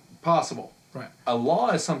Possible. Right. A law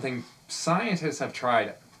is something scientists have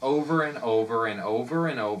tried over and over and over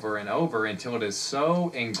and over and over until it is so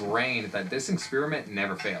ingrained that this experiment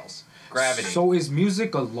never fails. Gravity. So is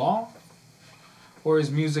music a law? Or is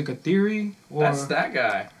music a theory? Or... That's that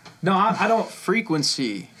guy. No, I don't...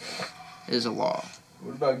 Frequency is a law.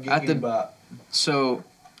 What about giggity bop? So,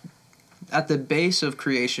 at the base of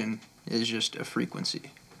creation is just a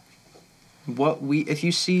frequency. If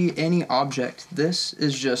you see any object, this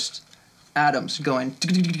is just atoms going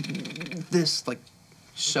this like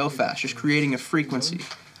so fast, just creating a frequency.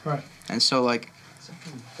 Right. And so like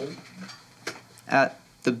at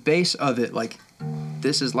the base of it, like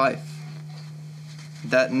this is life.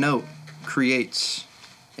 That note creates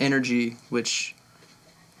energy, which,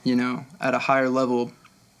 you know, at a higher level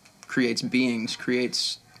creates beings,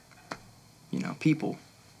 creates, you know, people.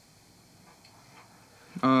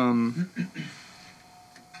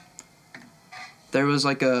 There was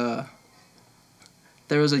a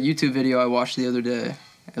YouTube video I watched the other day.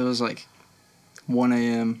 It was like 1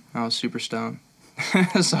 a.m. I was super stoned.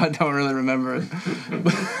 So I don't really remember it.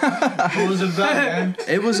 What was it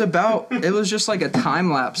about, man? It was just like a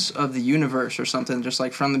time lapse of the universe or something, just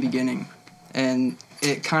like from the beginning. And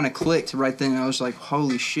it kind of clicked right then. I was like,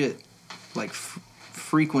 holy shit. Like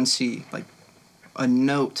frequency, like a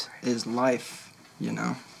note is life, you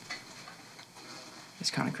know?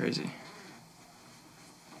 It's kind of crazy.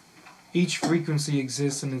 Each frequency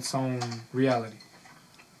exists in its own reality.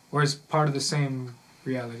 Or is part of the same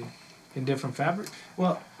reality in different fabric?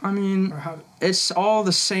 Well, I mean, Or how? it's all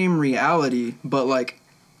the same reality, but like,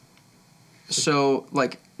 so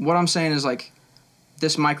like what I'm saying is like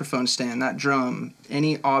this microphone stand, that drum,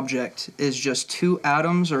 any object is just two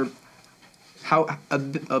atoms or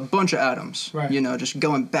a bunch of atoms, Right. you know, just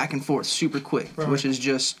going back and forth super quick, Right. which is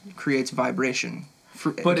just creates vibration.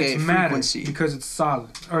 But it's matter frequency. because it's solid.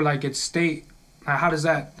 Or like its state. How does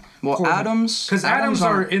that... Well, atoms... Because atoms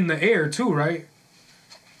are in the air too, right?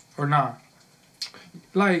 Or not?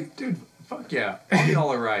 Like... Dude, fuck yeah. All y'all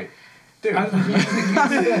are right. Dude.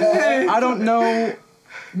 I don't know...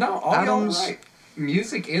 No, all Atoms- y'all are right.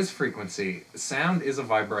 Music is frequency. Sound is a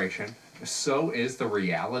vibration. So is the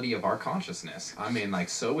reality of our consciousness. I mean, like,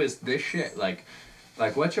 so is this shit. Like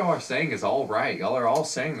what y'all are saying is all right. Y'all are all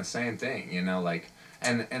saying the same thing, you know, like...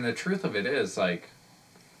 And the truth of it is, like,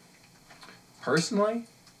 personally,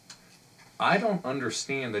 I don't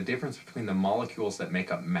understand the difference between the molecules that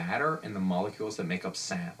make up matter and the molecules that make up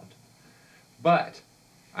sound. But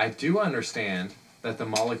I do understand that the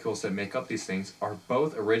molecules that make up these things are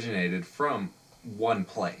both originated from one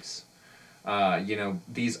place. You know,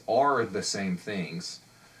 these are the same things.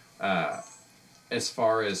 As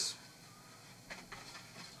far as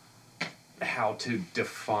how to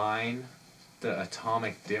define the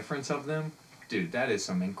atomic difference of them, dude, that is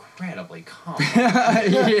some incredibly complex.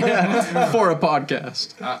 Yeah, for a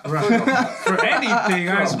podcast. For anything,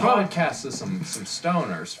 For I a suppose. podcast of some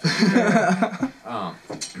stoners. For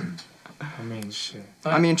sure. I mean, shit.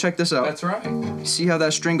 I mean, check this out. That's right. See how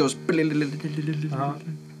that string goes... Uh-huh.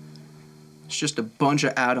 It's just a bunch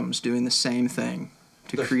of atoms doing the same thing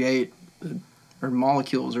to The- create... or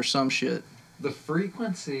molecules or some shit. The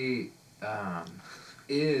frequency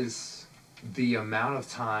is the amount of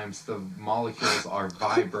times the molecules are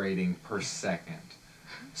vibrating per second.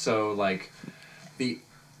 So, like, It's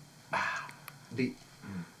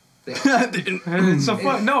a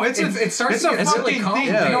fuck. No, it's it starts it's to a get really fucking thing.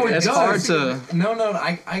 complicated. No, it it's does. hard to... No,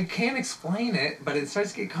 I can't explain it, but it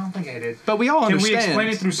starts to get complicated. But we all Can understand. we explain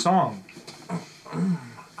it through song?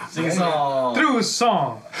 Sing a song. Through a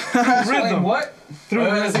song. Explain Rhythm. what? Through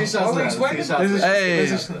Let's see shots. Only Let's explain see it. shots. Hey.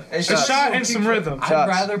 Hey, A shots. shot and some rhythm. I'd Shots.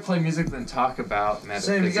 rather play music than talk about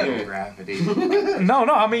Same, you got metaphysical it. gravity. No,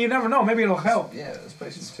 I mean, you never know. Maybe it'll help. Yeah, let's play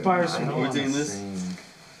some Inspire tunes. some We're doing this?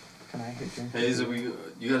 Can I hit drink? Hey, is it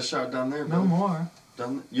you got a shot down there, bro? No more.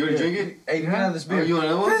 Down you already drink it? Hey, you can have this Oh, beer. you want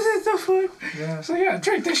another one? What the fuck? Yeah. So yeah,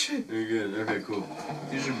 drink this shit. You're good. Okay, cool.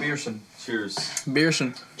 Use your beerson. Cheers.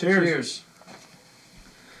 Beerson. Cheers.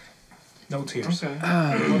 No tears. Okay.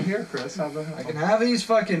 Well, here, Chris. How about I can have these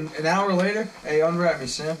fucking an hour later. Hey, unwrap me,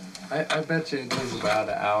 Sam. I bet you it was about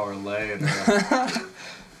an hour later.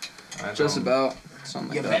 I Just don't- about.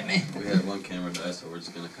 Something like that. me. We had one camera die, so we're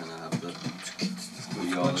just gonna kind of have to put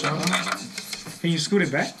y'all in. Can you scoot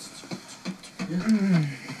it back?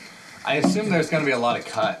 I assume there's gonna be a lot of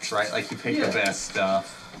cuts, right? Like you pick Yeah. the best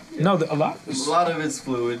stuff. No, a lot. A lot of it's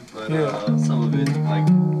fluid, but Yeah. some of it, like,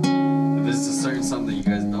 if it's a certain something you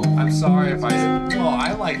guys don't. I'm sorry if I. Well,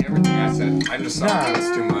 I like everything I said. I just thought it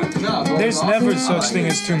was too much. No, bro, There's awesome. never I such like thing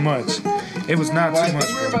it. as too much. It was not Well, I too much,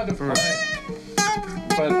 think we're bro. about to For real. play.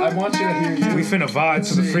 But I want you to hear you. We finna vibe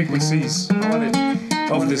to the frequencies I want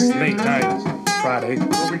to. of this late night Friday,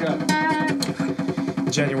 What we got?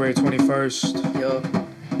 January 21st. Yup.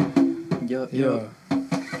 Yup. Yeah.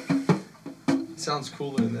 Sounds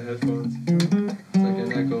cooler in the headphones. It's like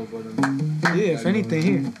an echo, but Yeah, if anything,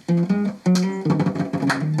 here.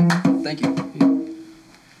 Thank you.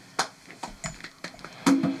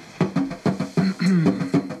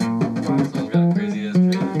 Someone got a crazy ass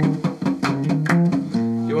trailer.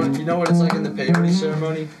 you know what it's like in the peyote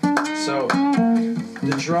ceremony? So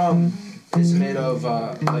the drum is made of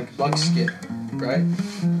like buckskin, right?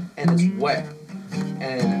 And it's wet.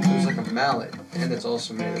 And there's like a mallet, and it's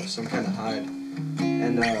also made of some kind of hide.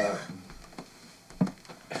 And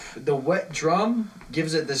the wet drum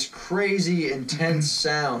gives it this crazy intense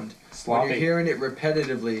sound when you're Sloppy. hearing it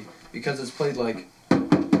repetitively because it's played like.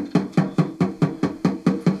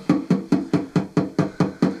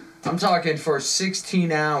 I'm talking for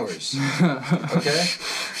 16 hours. Okay?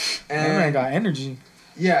 That man got energy.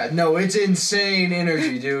 Yeah, no, it's insane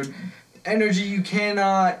energy, dude. Energy you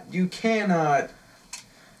cannot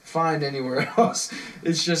find anywhere else.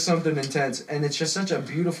 It's just something intense, and it's just such a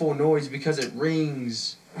beautiful noise because it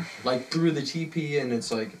rings like through the teepee, and it's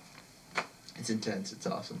like it's intense. It's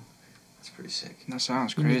awesome. It's pretty sick. That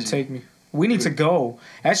sounds You need to crazy. take me. We need to go.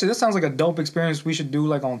 Actually, this sounds like a dope experience we should do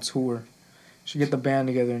like on tour. Should get the band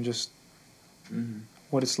together and just Mm-hmm.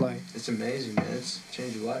 what it's like. It's amazing, man. It's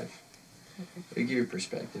changed your life. It'll give you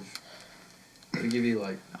perspective. It'll give you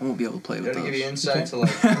like. I won't be able to play with It'll give you those. insight to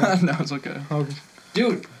like. No, it's okay. Okay.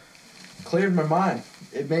 Dude, cleared my mind.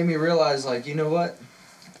 It made me realize, like, you know what?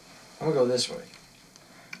 I'm gonna go this way.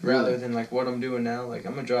 Rather than, like, what I'm doing now. Like,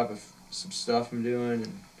 I'm gonna drop some stuff I'm doing,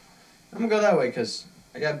 and I'm gonna go that way, because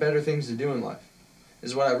I got better things to do in life.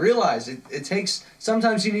 Is what I realized. It takes,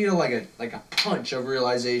 sometimes you need a punch of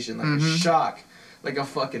realization, like a shock, like a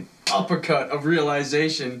fucking uppercut of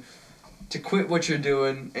realization to quit what you're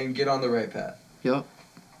doing and get on the right path. Yup.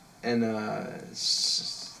 And,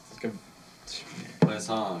 it's like Play a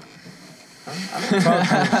song. I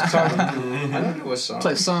don't know what song.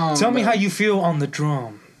 Play a song. Tell me how you feel on the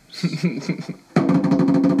drum.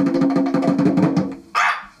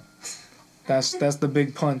 That's the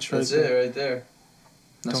big punch right That's there. it right there.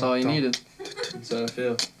 That's Don't- all you don't. needed. That's how I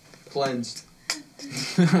feel. Cleansed.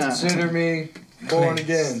 Consider me born Cleansed.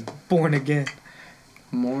 again. Born again.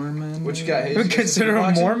 Mormon. What you got, We Jesus? consider him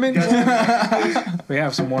Watching? Mormon? You guys- We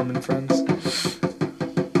have some Mormon friends.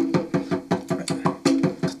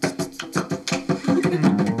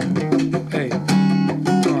 Hey.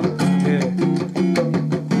 Yeah.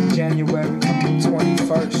 January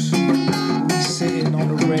 21st. Sitting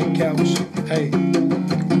on the red couch. Hey.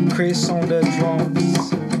 Chris on the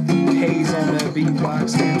drums. Hayes on the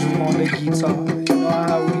beatbox. Andrew on the guitar. You know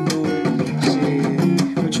how we do it.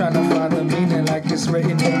 Shit. We're trying to find the meaning like it's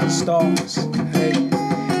written in the stars. Hey.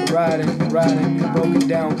 Riding, broken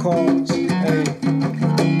down cars. Hey.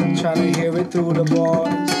 Trying to hear it through the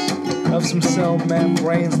bars of some cell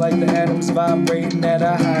membranes like the atoms vibrating at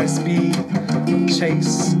a high speed.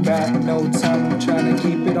 Chase, got no time, I'm trying to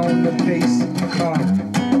keep it on the pace.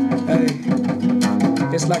 Hey,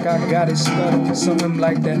 it's like I got it stuck, something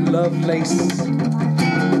like that love lace.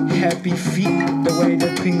 Happy feet, the way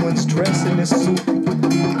the penguins dress in his suit.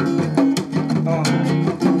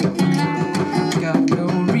 Got no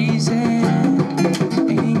reason,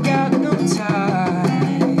 ain't got no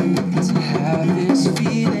time to have this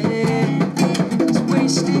feeling. It's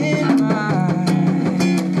wasting mine.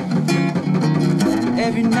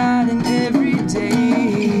 Every night and every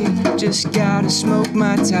day, just gotta smoke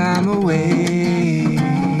my time away.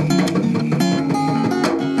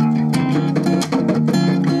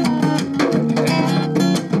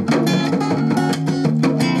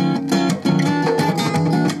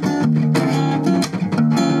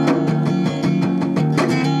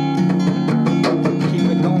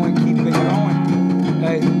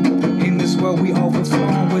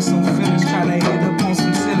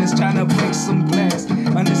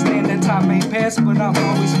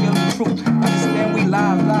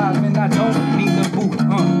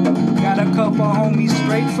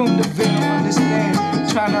 straight from the Ville, understand.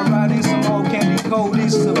 Tryna ride in some old candy cold in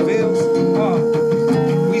Seville.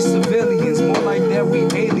 We civilians, more like that we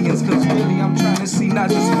aliens. Cause really I'm trying to see not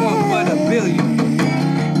just one but a billion.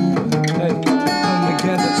 Hey, come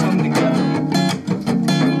together, come together.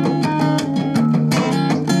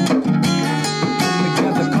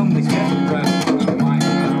 Come together, right?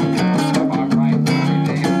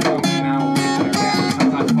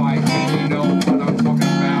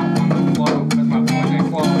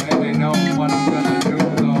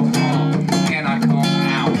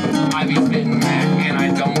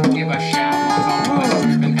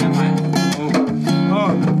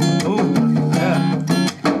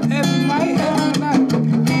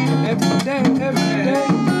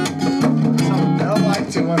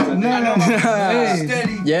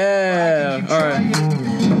 Yeah. All right.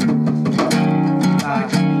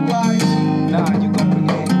 Nah, you go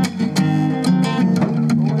ahead.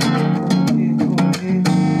 Go ahead.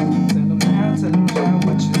 Tell them now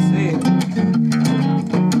what you said.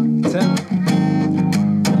 Tell them.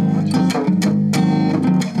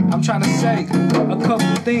 I'm trying to say a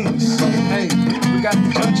couple things. Hey, we got the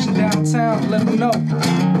junction downtown. Let them know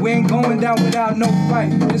we ain't going down without no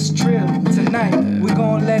fight. This trip tonight, we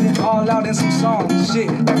gon' let it all out in some songs. Shit,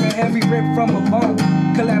 like a heavy rip from a bone.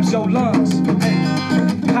 Collapse your lungs. Hey,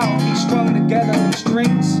 how we strung together in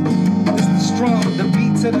strings. This the strum, the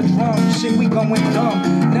beat to the drum. Shit, we going dumb.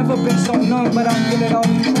 Never been so numb, but I'm getting all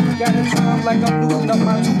the truth. Got a time like I'm losing up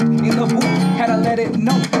my tooth in the booth. Had to let it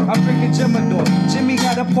know. I'm drinking Jimador. Jimmy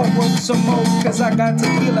got a pork roast some more. Cause I got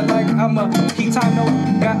tequila like I'm a Kitano.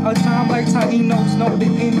 Got a time like Taínos. Know the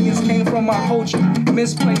Indians came from our culture.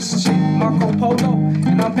 Misplaced shit, Marco Polo.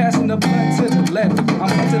 And I'm passing the blunt to the left. I'm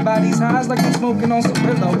hunted by these highs like I'm smoking on some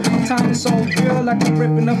Brillo. Time is so real like I'm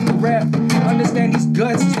ripping up the rap. Understand these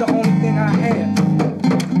guts is the only thing I have.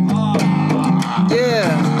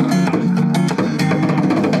 Yeah.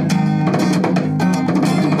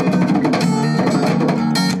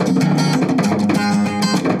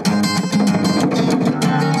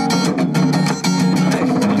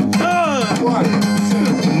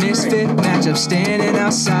 Matchup standing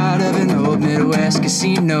outside of an old Midwest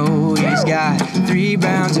casino. He's got 3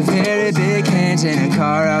 rounds of very big hands and a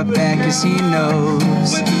car out back cause he knows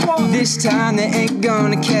this time they ain't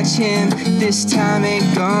gonna catch him. This time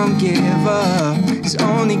ain't gonna give up. He's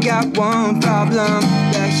only got one problem,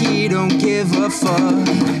 that he don't give a fuck.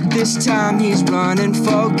 This time he's running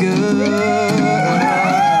for good.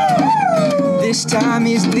 This time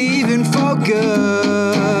he's leaving for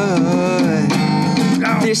good.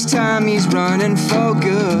 This time he's running for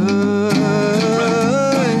good.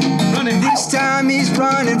 This time he's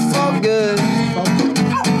running for good.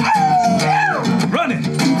 Running.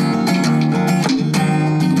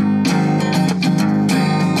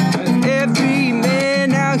 Every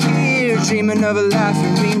man out here dreaming of a life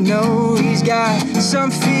in Reno. He's got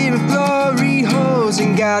some fear of glory holes,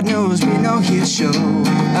 and God knows we know he'll show.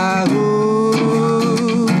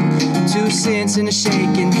 Ooh, 2 cents in a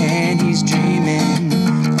shaking hand, he's dreaming.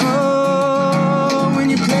 Oh, when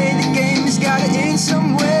you play the game, it's gotta end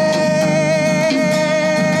some way.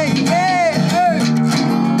 Yeah.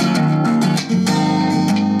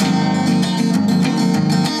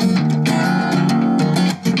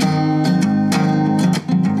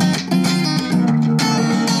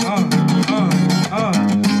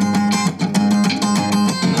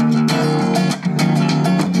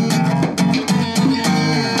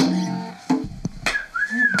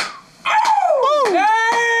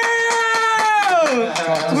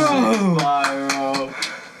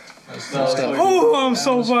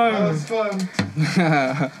 So fun.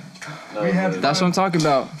 That's what I'm talking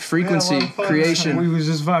about. Frequency, creation. We was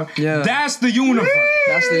just vibing. Yeah. That's the universe.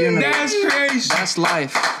 That's the universe. That's creation. That's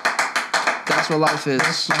life. That's what life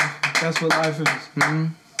is. That's what life is.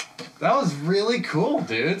 Mm-hmm. That was really cool,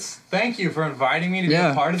 dudes. Thank you for inviting me to be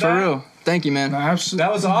a part of that. Yeah, for real. Thank you, man. No,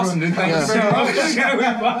 that was awesome, dude. Thank you very much.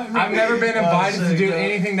 I've never been invited to do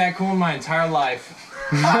anything that cool in my entire life.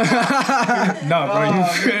 No, bro, you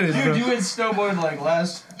fit it, bro. Dude, you went snowboard like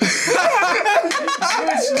last.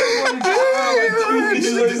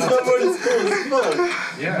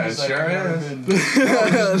 Yeah, it sure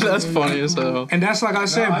is. That's funny as hell. And that's like I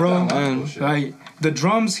said, bro. Like the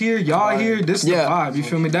drums here, y'all here. This is the vibe. You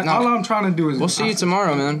feel me? That all I'm trying to do is. We'll see you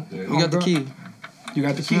tomorrow, man. We got the key. You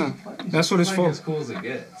got the key. That's what it's for. As cool as it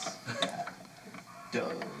gets. Bro,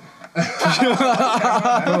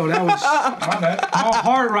 that was my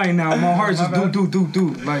heart right now. My heart's just do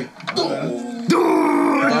like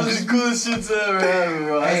That's the coolest shit's ever happened,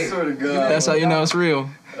 bro. I swear to God. That's how you know it's real.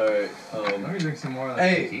 Alright, drink some more of that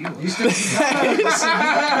Hey, tequila. you still. No,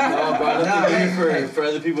 bro, I don't think you need for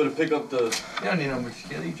other people to pick up the. You don't need no more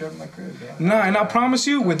tequila. You drove my crib, bro. Nah, and I promise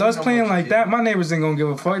you, with us playing like that, my neighbors ain't gonna give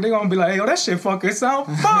a fuck. They gonna be like, hey, yo, that shit fucking sound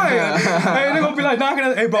fire. Hey, they gonna be like knocking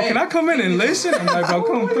at, hey, bro, can I come in and listen? I'm like, bro,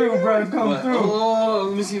 come through, bro, come through. Oh,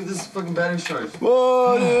 let me see if this fucking battery's charged.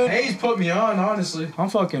 Whoa, dude. Hayes put me on, honestly. I'm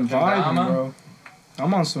fucking vibing, bro.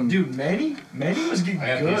 I'm on some. Dude, Manny was getting I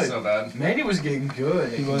gotta pee good. so bad. Manny was getting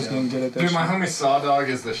good. He was getting good at that Dude, my shit. homie Saw Dog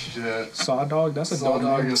is the shit. Saw Dog? That's a Saw dog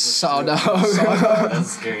Dog name. is the Saw shit. dog.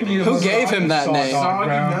 That's scary. Who gave him that Saw name? Dog, Soggy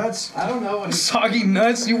bro. nuts. I don't know what Soggy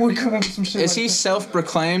nuts? You would come up with some shit. Is like he that?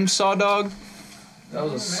 self-proclaimed Saw Dog? That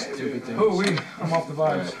was a stupid thing. Who, we? I'm off the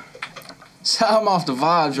vibes. So I'm off the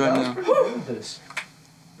vibes right now. Who this?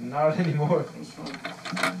 Not anymore.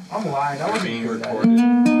 I'm lying. I wasn't Being good at it. recorded.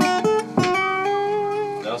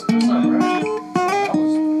 That was good. That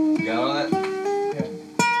was. You got all that?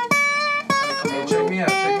 Hey, check me out.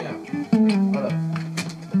 Check me out. What up?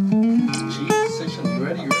 Jeez, section. You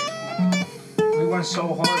ready? We went so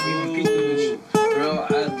hard, we even peaked in this shit. Bro,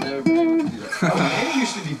 I've never been able to do that. Manny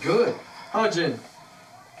used to be good. Huh, Jen?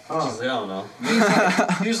 I don't know.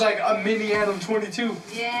 He was like a mini Adam 22.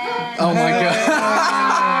 Yeah. Oh my god.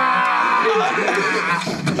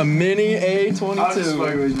 A mini A22. I'll just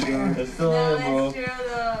fuck with you, guys. It's still No, in, bro. that's true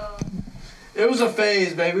though. It was a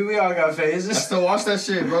phase, baby. We all got phases. I still watch that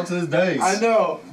shit, bro, to this day. I know.